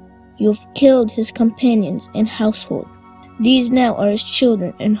messenger. You have killed his companions and household. These now are his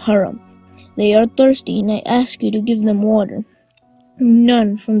children in Haram. They are thirsty, and I ask you to give them water."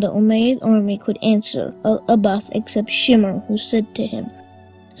 None from the Umayyad army could answer Al-Abbas except Shimr, who said to him,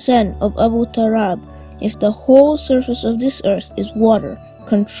 "Son of Abu Tarab, if the whole surface of this earth is water,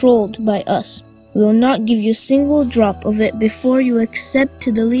 controlled by us, we will not give you a single drop of it before you accept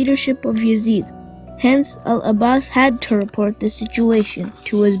to the leadership of Yazid." Hence, Al-Abbas had to report the situation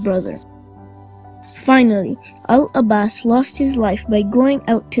to his brother. Finally, Al-Abbas lost his life by going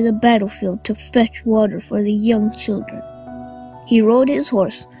out to the battlefield to fetch water for the young children. He rode his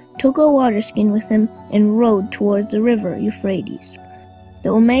horse, took a water skin with him, and rode towards the river Euphrates. The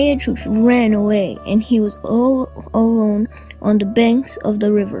Umayyad troops ran away, and he was all alone on the banks of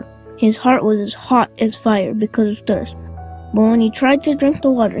the river. His heart was as hot as fire because of thirst. But when he tried to drink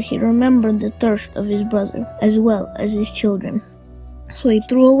the water, he remembered the thirst of his brother, as well as his children. So he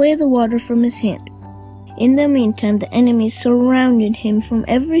threw away the water from his hand. In the meantime, the enemies surrounded him from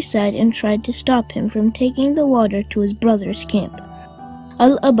every side and tried to stop him from taking the water to his brother's camp.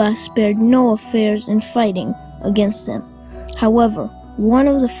 Al-Abbas spared no affairs in fighting against them. However, one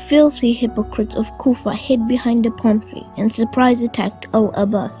of the filthy hypocrites of Kufa hid behind a palm tree and surprise attacked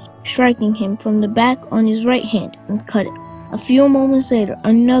Al-Abbas, striking him from the back on his right hand and cut it. A few moments later,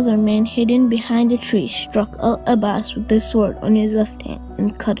 another man hidden behind a tree struck Al-Abbas with the sword on his left hand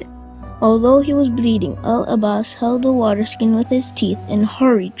and cut it. Although he was bleeding, Al-Abbas held the water skin with his teeth and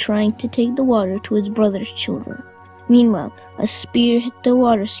hurried, trying to take the water to his brother's children. Meanwhile, a spear hit the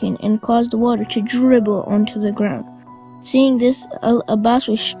water skin and caused the water to dribble onto the ground. Seeing this, Al-Abbas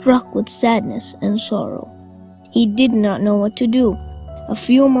was struck with sadness and sorrow. He did not know what to do. A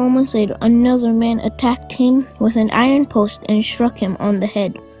few moments later, another man attacked him with an iron post and struck him on the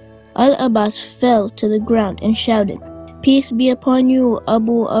head. Al-Abbas fell to the ground and shouted, "Peace be upon you,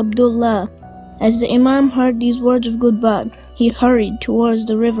 Abu Abdullah." As the Imam heard these words of goodbye, he hurried towards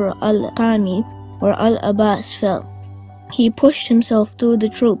the river Al-Qani, where Al-Abbas fell. He pushed himself through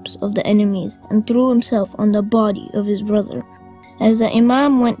the troops of the enemies and threw himself on the body of his brother. As the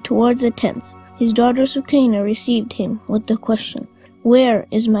Imam went towards the tents, his daughter Sukaina received him with the question, "Where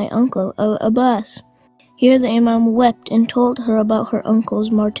is my uncle Al-Abbas?" Here the Imam wept and told her about her uncle's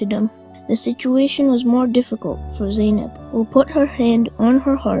martyrdom. The situation was more difficult for Zainab, who put her hand on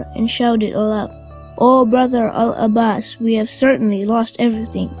her heart and shouted aloud, "O brother Al-Abbas, we have certainly lost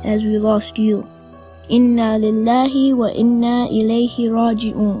everything as we lost you. Inna lillahi wa inna ilayhi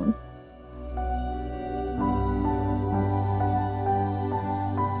raji'un."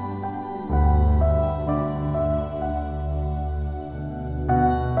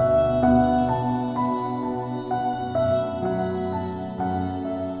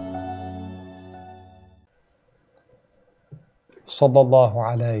 Sallallahu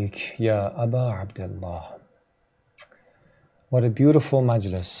alayk, ya Aba Abdullah. What a beautiful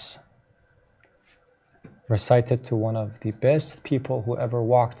majlis, recited to one of the best people who ever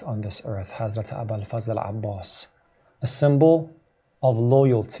walked on this earth, Hazrat Abul Fazl al-Abbas. A symbol of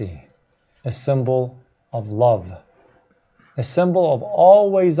loyalty, a symbol of love, a symbol of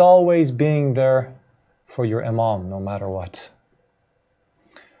always being there for your Imam, no matter what.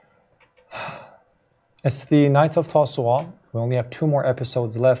 It's the night of Tasu'a. We only have 2 more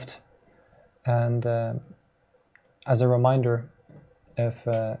episodes left. And as a reminder, if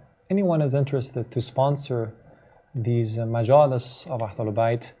anyone is interested to sponsor these majalis of Ahlul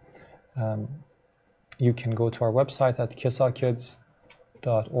Bayt, you can go to our website at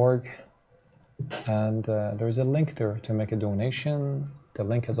kisakids.org, and there's a link there to make a donation. The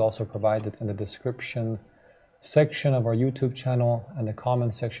link is also provided in the description section of our YouTube channel and the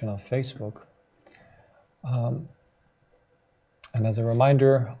comment section of Facebook. And as a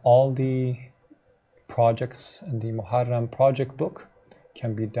reminder, all the projects in the Muharram project book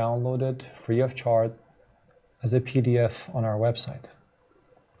can be downloaded free of charge as a PDF on our website.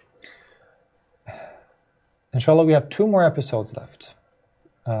 Inshallah, we have 2 more episodes left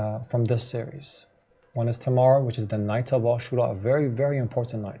from this series. One is tomorrow, which is the night of Ashura, a very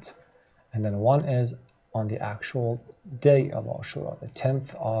important night. And then one is on the actual day of Ashura, the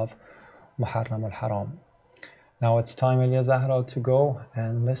 10th of Muharram al-Haram. Now it's time, Elia Zahra, to go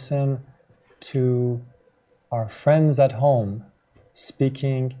and listen to our friends at home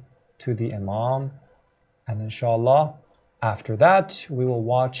speaking to the Imam. And inshallah, after that, we will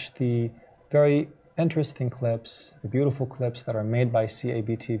watch the very interesting clips, the beautiful clips that are made by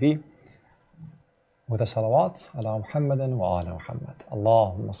CAB TV with a salawat ala Muhammadin wa ala Muhammad.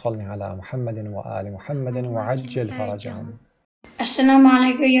 Allahumma salli ala Muhammadin wa ali Muhammadin wa ajjil farajahum. Assalamu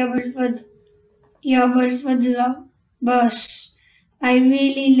alaikum ya Abul Fadl Abbas. I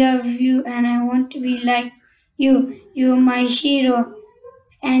really love you and I want to be like you. You're my hero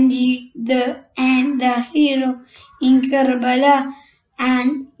and the hero in Karbala,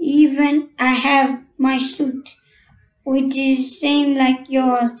 and even I have my suit which is same like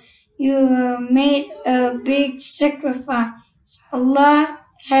yours. You made a big sacrifice. Allah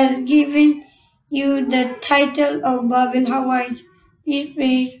has given you the title of Babil Hawaj. Please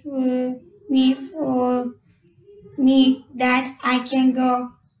pray for me that I can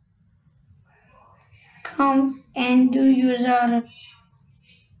come and do your zarat.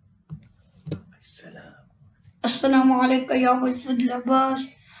 Assalamu alaikum ya Abul Fadl Abbas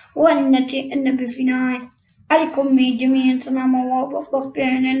wa annati annabi finai عليكم جميعا سلام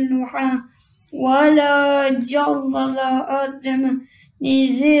وبقين النوحة ولا جلل أدم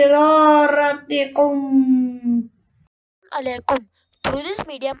لزرارتكم. Ḥalaykum. Through this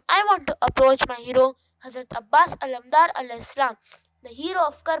medium, I want to approach my hero, Hazrat Abbas al-Amdar al-Islam, the hero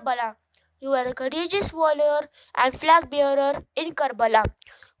of Karbala, You are a courageous warrior and flag bearer in Karbala.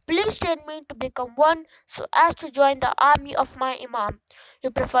 Please train me to become one so as to join the army of my Imam. You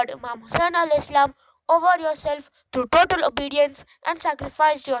preferred Imām Ḥusayn al-Islam over yourself through total obedience and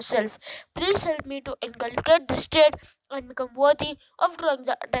sacrificed yourself. Please help me to inculcate this trait and become worthy of drawing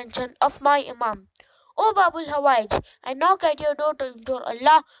the attention of my Imam. O Babul Hawaij, I knock at your door to implore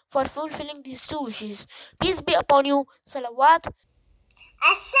Allah for fulfilling these two wishes. Peace be upon you. Salawat.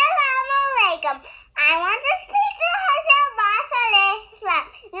 Assalamualaikum. I want to speak to Hazrat Abbas alayhi salam.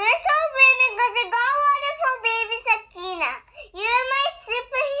 You're so brave because you got water for baby Sakina. You're my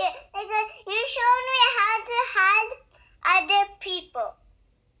superhero because you showed me how to hide other people.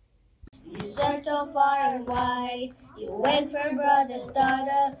 You searched so far and wide. You went for brother's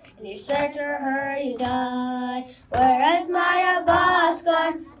daughter, and you searched for her, you died. Where has my Abbas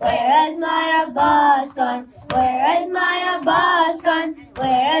gone? Where has my Abbas gone? Where has my Abbas gone?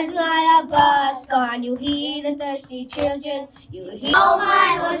 Where has my Abbas gone? You heed the thirsty children. You heed. Oh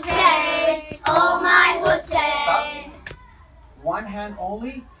my Hussein, oh my Hussein. Stop. One hand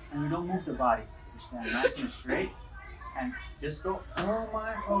only, and we don't move the body. You stand nice and straight. And just go, oh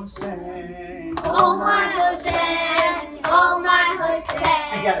my Hussein, oh my Hussein, oh my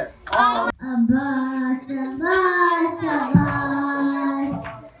Hussein. Together. Oh. Abbas, Abbas, Abbas,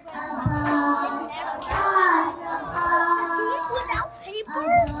 Abbas, Abbas, Abbas. Without paper?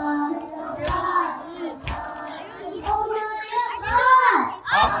 Abbas, Abbas. Oh my Abbas.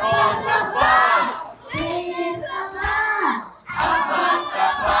 Abbas, Abbas. Praise Abbas. Abbas,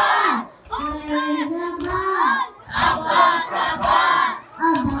 Abbas. Praise Abbas. Abbas, Abbas,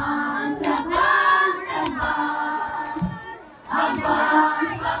 Abbas, Abbas, Abbas, Abbas,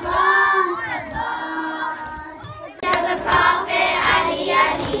 Abbas, Abbas. Of the Prophet Ali,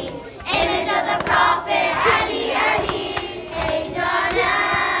 Ali, image of the Prophet Ali, Ali, Adonai,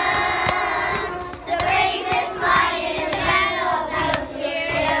 the bravest lion in the land of the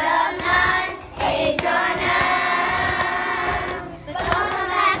spirit of none, Adonai, the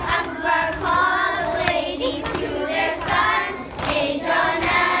Comeback Akbar calls the ladies to their son,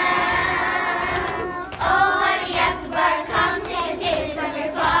 Adonai. Oh, Ali Akbar, come take a taste from your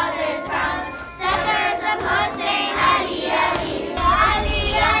father's crown. The thirds of Hussein, Ali, Ali, Ali,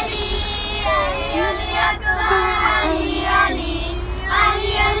 Ali, Ali Akbar, Ali, Ali,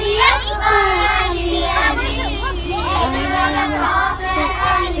 Ali, Ali Akbar, Ali, Ali, image of the Prophet,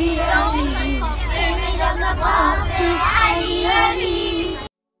 Ali, Ali, image of the Prophet, Ali, Ali.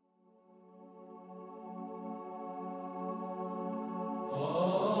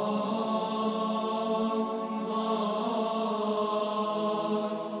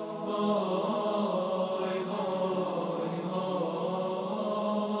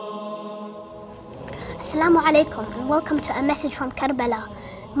 Assalamu alaikum and welcome to a message from Karbala.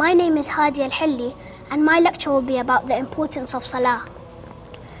 My name is Hadi Al-Hilli and my lecture will be about the importance of Salah.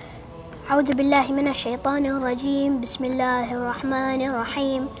 أعوذ بالله من الشيطان الرجيم بسم الله الرحمن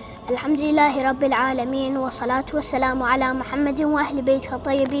الرحيم الحمد لله رب العالمين والصلاة والسلام على محمد وأهل بيته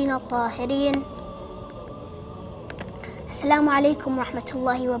الطيبين الطاهرين. السلام عليكم ورحمة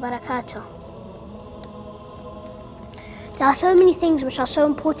الله وبركاته. There are so many things which are so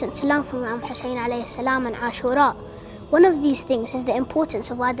important to learn from Imām Ḥusayn alayhi salam and Ashura. One of these things is the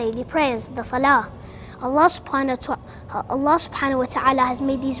importance of our daily prayers, the Salah. Allah subhanahu wa ta'ala has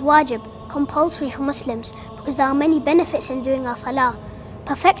made these wajib compulsory for Muslims because there are many benefits in doing our Salah.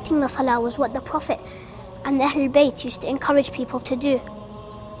 Perfecting the Salah was what the Prophet and the Ahlul Bayt used to encourage people to do.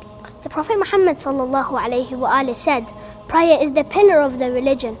 The Prophet Muhammad sallallahu alayhi wa alayhi said, prayer is the pillar of the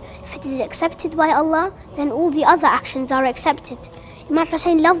religion. If it is accepted by Allah, then all the other actions are accepted. Imām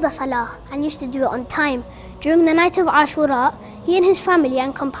Ḥusayn loved the Salah and used to do it on time. During the night of Ashura, he and his family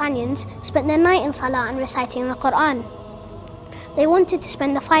and companions spent the night in Salah and reciting the Quran. They wanted to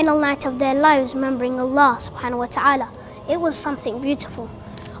spend the final night of their lives remembering Allah subhanahu wa ta'ala. It was something beautiful.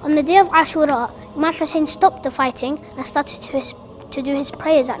 On the day of Ashura, Imām Ḥusayn stopped the fighting and started to do his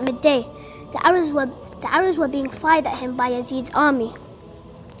prayers at midday. The arrows were being fired at him by Yazid's army,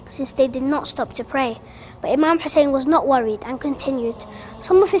 since they did not stop to pray. But Imām Ḥusayn was not worried and continued.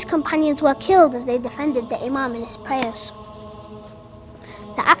 Some of his companions were killed as they defended the Imam in his prayers.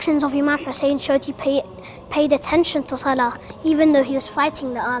 The actions of Imām Ḥusayn showed he paid attention to Salah, even though he was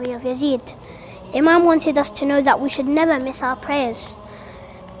fighting the army of Yazid. Imam wanted us to know that we should never miss our prayers.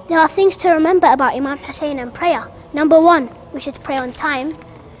 There are things to remember about Imām Ḥusayn and prayer. Number 1, we should pray on time.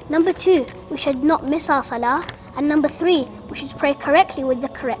 Number 2, we should not miss our Salah. And number 3, we should pray correctly with the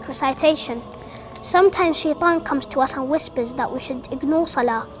correct recitation. Sometimes shaitan comes to us and whispers that we should ignore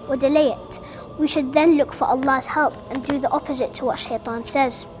Salah or delay it. We should then look for Allah's help and do the opposite to what shaitan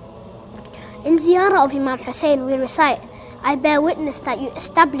says. In ziyarah of Imām Ḥusayn, we recite, I bear witness that you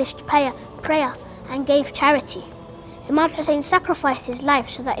established prayer and gave charity. Imām Ḥusayn sacrificed his life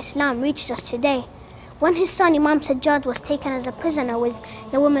so that Islam reaches us today. When his son Imam Sajjad was taken as a prisoner with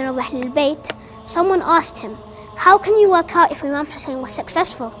the women of Ahlul Bayt, someone asked him, how can you work out if Imām Ḥusayn was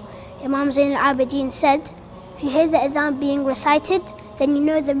successful? Imam Zayn al-Abidin said, if you hear the adhan being recited, then you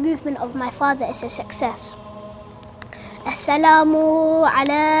know the movement of my father is a success. Salāmun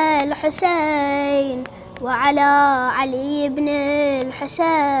ala al-Husayn wa ala Ali ibn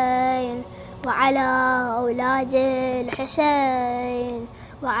al-Husayn wa ala awlad al-Husayn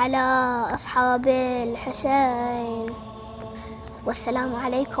wa ala ashab al-Husayn. Wassalamu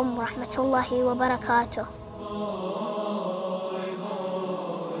ዐlaykum wa rahmatullahi wa barakatuh.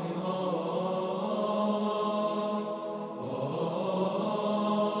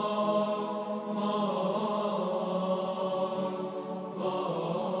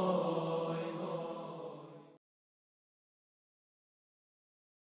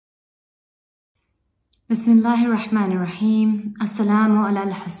 Bismillahir Rahmanir Rahim. As-salamu ala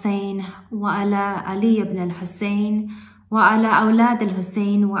al-Husayn wa ala Ali ibn al-Husayn wa ala awlad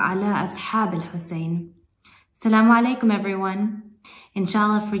al-Husayn wa ala ashab al-Husayn. Assalamu alaikum everyone.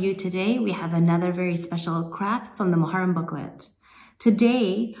 Inshallah, for you today we have another very special craft from the Muharram booklet.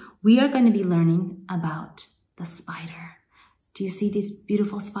 Today we are going to be learning about the spider. Do you see this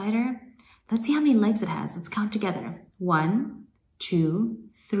beautiful spider? Let's see how many legs it has. Let's count together. 1, 2,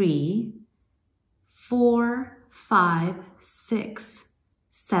 3, 4, 5, 6,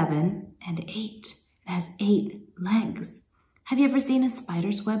 7, and 8. It has 8 legs. Have you ever seen a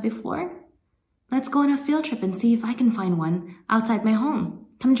spider's web before? Let's go on a field trip and see if I can find one outside my home.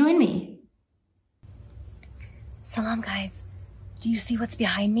 Come join me. Salam guys, do you see what's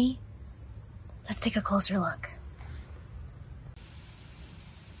behind me? Let's take a closer look.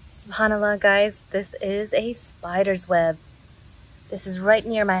 Subhanallah guys, this is a spider's web. This is right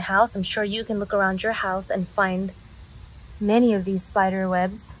near my house. I'm sure you can look around your house and find many of these spider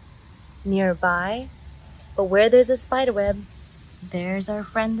webs nearby. But where there's a spider web, there's our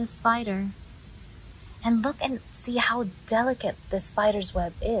friend the spider. And look and see how delicate the spider's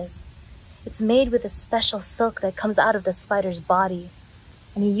web is. It's made with a special silk that comes out of the spider's body.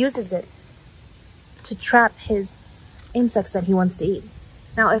 And he uses it to trap his insects that he wants to eat.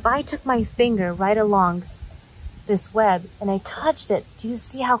 Now, if I took my finger right along this web and I touched it, do you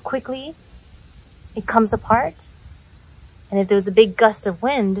see how quickly it comes apart? And if there was a big gust of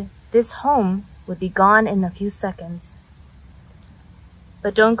wind, this home would be gone in a few seconds.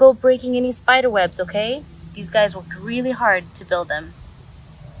 But don't go breaking any spider webs, okay? These guys worked really hard to build them.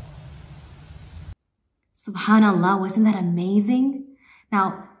 Subhanallah, wasn't that amazing?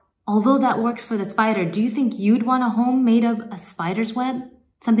 Now, although that works for the spider, do you think you'd want a home made of a spider's web?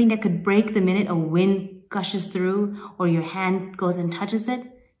 Something that could break the minute a wind gushes through or your hand goes and touches it?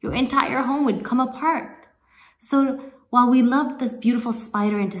 Your entire home would come apart. So while we love this beautiful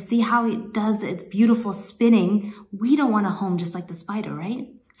spider and to see how it does its beautiful spinning, we don't want a home just like the spider, right?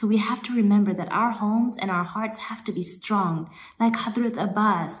 So we have to remember that our homes and our hearts have to be strong, like Hazrat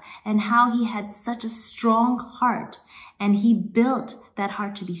Abbas, and how he had such a strong heart. And he built that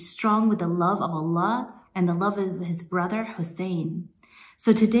heart to be strong with the love of Allah and the love of his brother Hussein.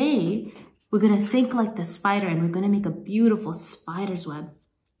 So today, we're going to think like the spider and we're going to make a beautiful spider's web.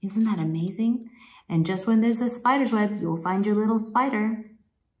 Isn't that amazing? And just when there's a spider's web, you'll find your little spider.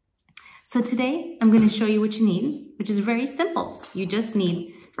 So today, I'm going to show you what you need, which is very simple. You just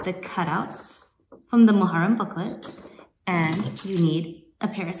need the cutout from the Muharram booklet, and you need a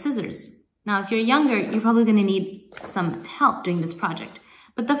pair of scissors. Now, if you're younger, you're probably going to need some help doing this project.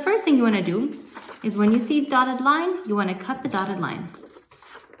 But the first thing you want to do is when you see dotted line, you want to cut the dotted line.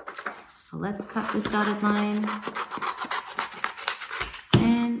 So let's cut this dotted line.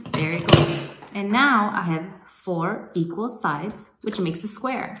 And there it goes. And now I have 4 equal sides, which makes a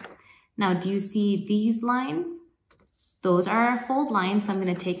square. Now, do you see these lines? Those are our fold lines. So I'm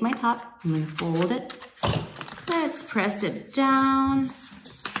going to take my top, I'm going to fold it. Let's press it down.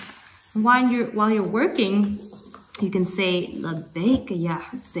 While you're working, you can say, Labbaik ya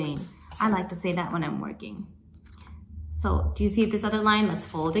Hussain. I like to say that when I'm working. So, do you see this other line? Let's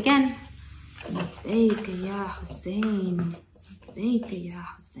fold again. Labbaik ya Hussain. Labbaik ya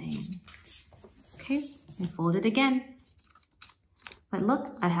Hussain. Okay, and fold it again. But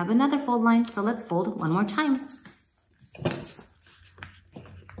look, I have another fold line, so let's fold one more time.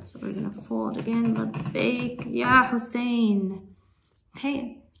 So we're gonna fold again. Labbaik ya Hussain.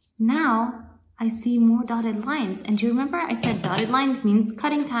 Okay. Now, I see more dotted lines. And do you remember I said dotted lines means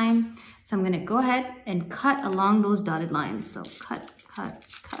cutting time? So I'm going to go ahead and cut along those dotted lines. So cut, cut,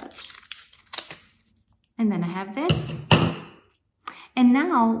 cut. And then I have this. And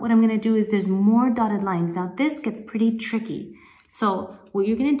now what I'm going to do is there's more dotted lines. Now this gets pretty tricky. So what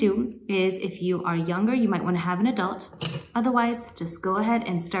you're going to do is if you are younger, you might want to have an adult. Otherwise, just go ahead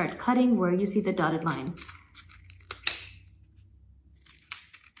and start cutting where you see the dotted line.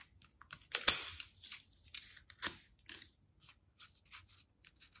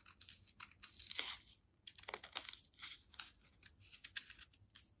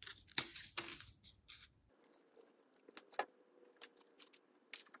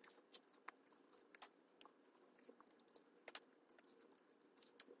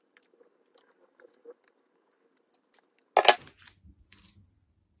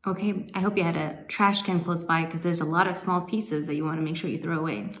 Okay, I hope you had a trash can close by because there's a lot of small pieces that you want to make sure you throw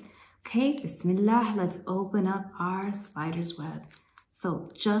away. Okay, Bismillah, let's open up our spider's web. So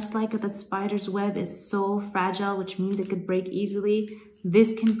just like the spider's web is so fragile, which means it could break easily,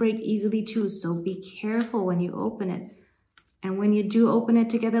 this can break easily too. So be careful when you open it. And when you do open it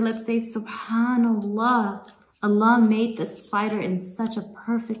together, let's say, Subhanallah, Allah made the spider in such a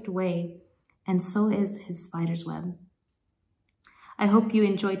perfect way. And so is his spider's web. I hope you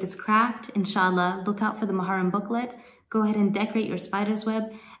enjoyed this craft. Inshallah, look out for the Muharram booklet. Go ahead and decorate your spider's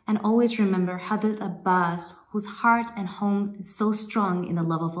web. And always remember Hazrat Abbas, whose heart and home is so strong in the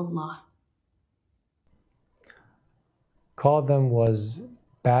love of Allah. Qadim was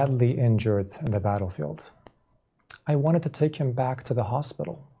badly injured in the battlefield. I wanted to take him back to the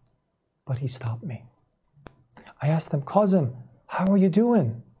hospital, but he stopped me. I asked him, Qadim, how are you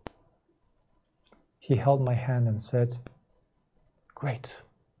doing? He held my hand and said, great,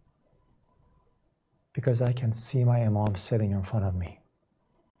 because I can see my Imam sitting in front of me.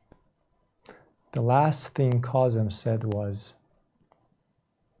 The last thing Qadim said was,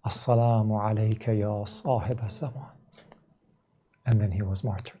 As-Salāmu alayka ya sāhib al-Zaman. And then he was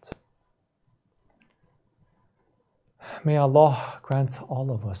martyred. May Allah grant all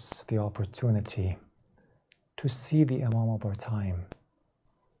of us the opportunity to see the Imam of our time.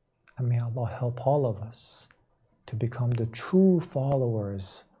 And may Allah help all of us to become the true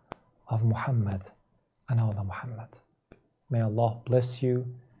followers of Muhammad and Ala Muhammad. May Allah bless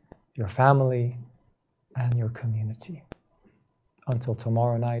you, your family, and your community. Until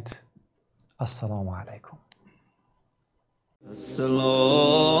tomorrow night, Assalamu alaikum.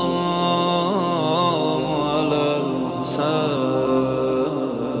 Salāmun ala al-Husayn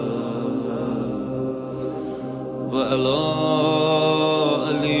wa ala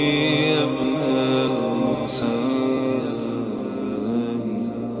Ali ibn al-Husayn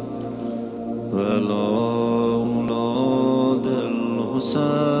wa ala awlad al-Husayn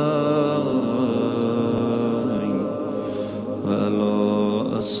wa ala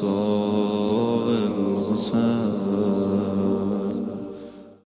ashab al-Husayn.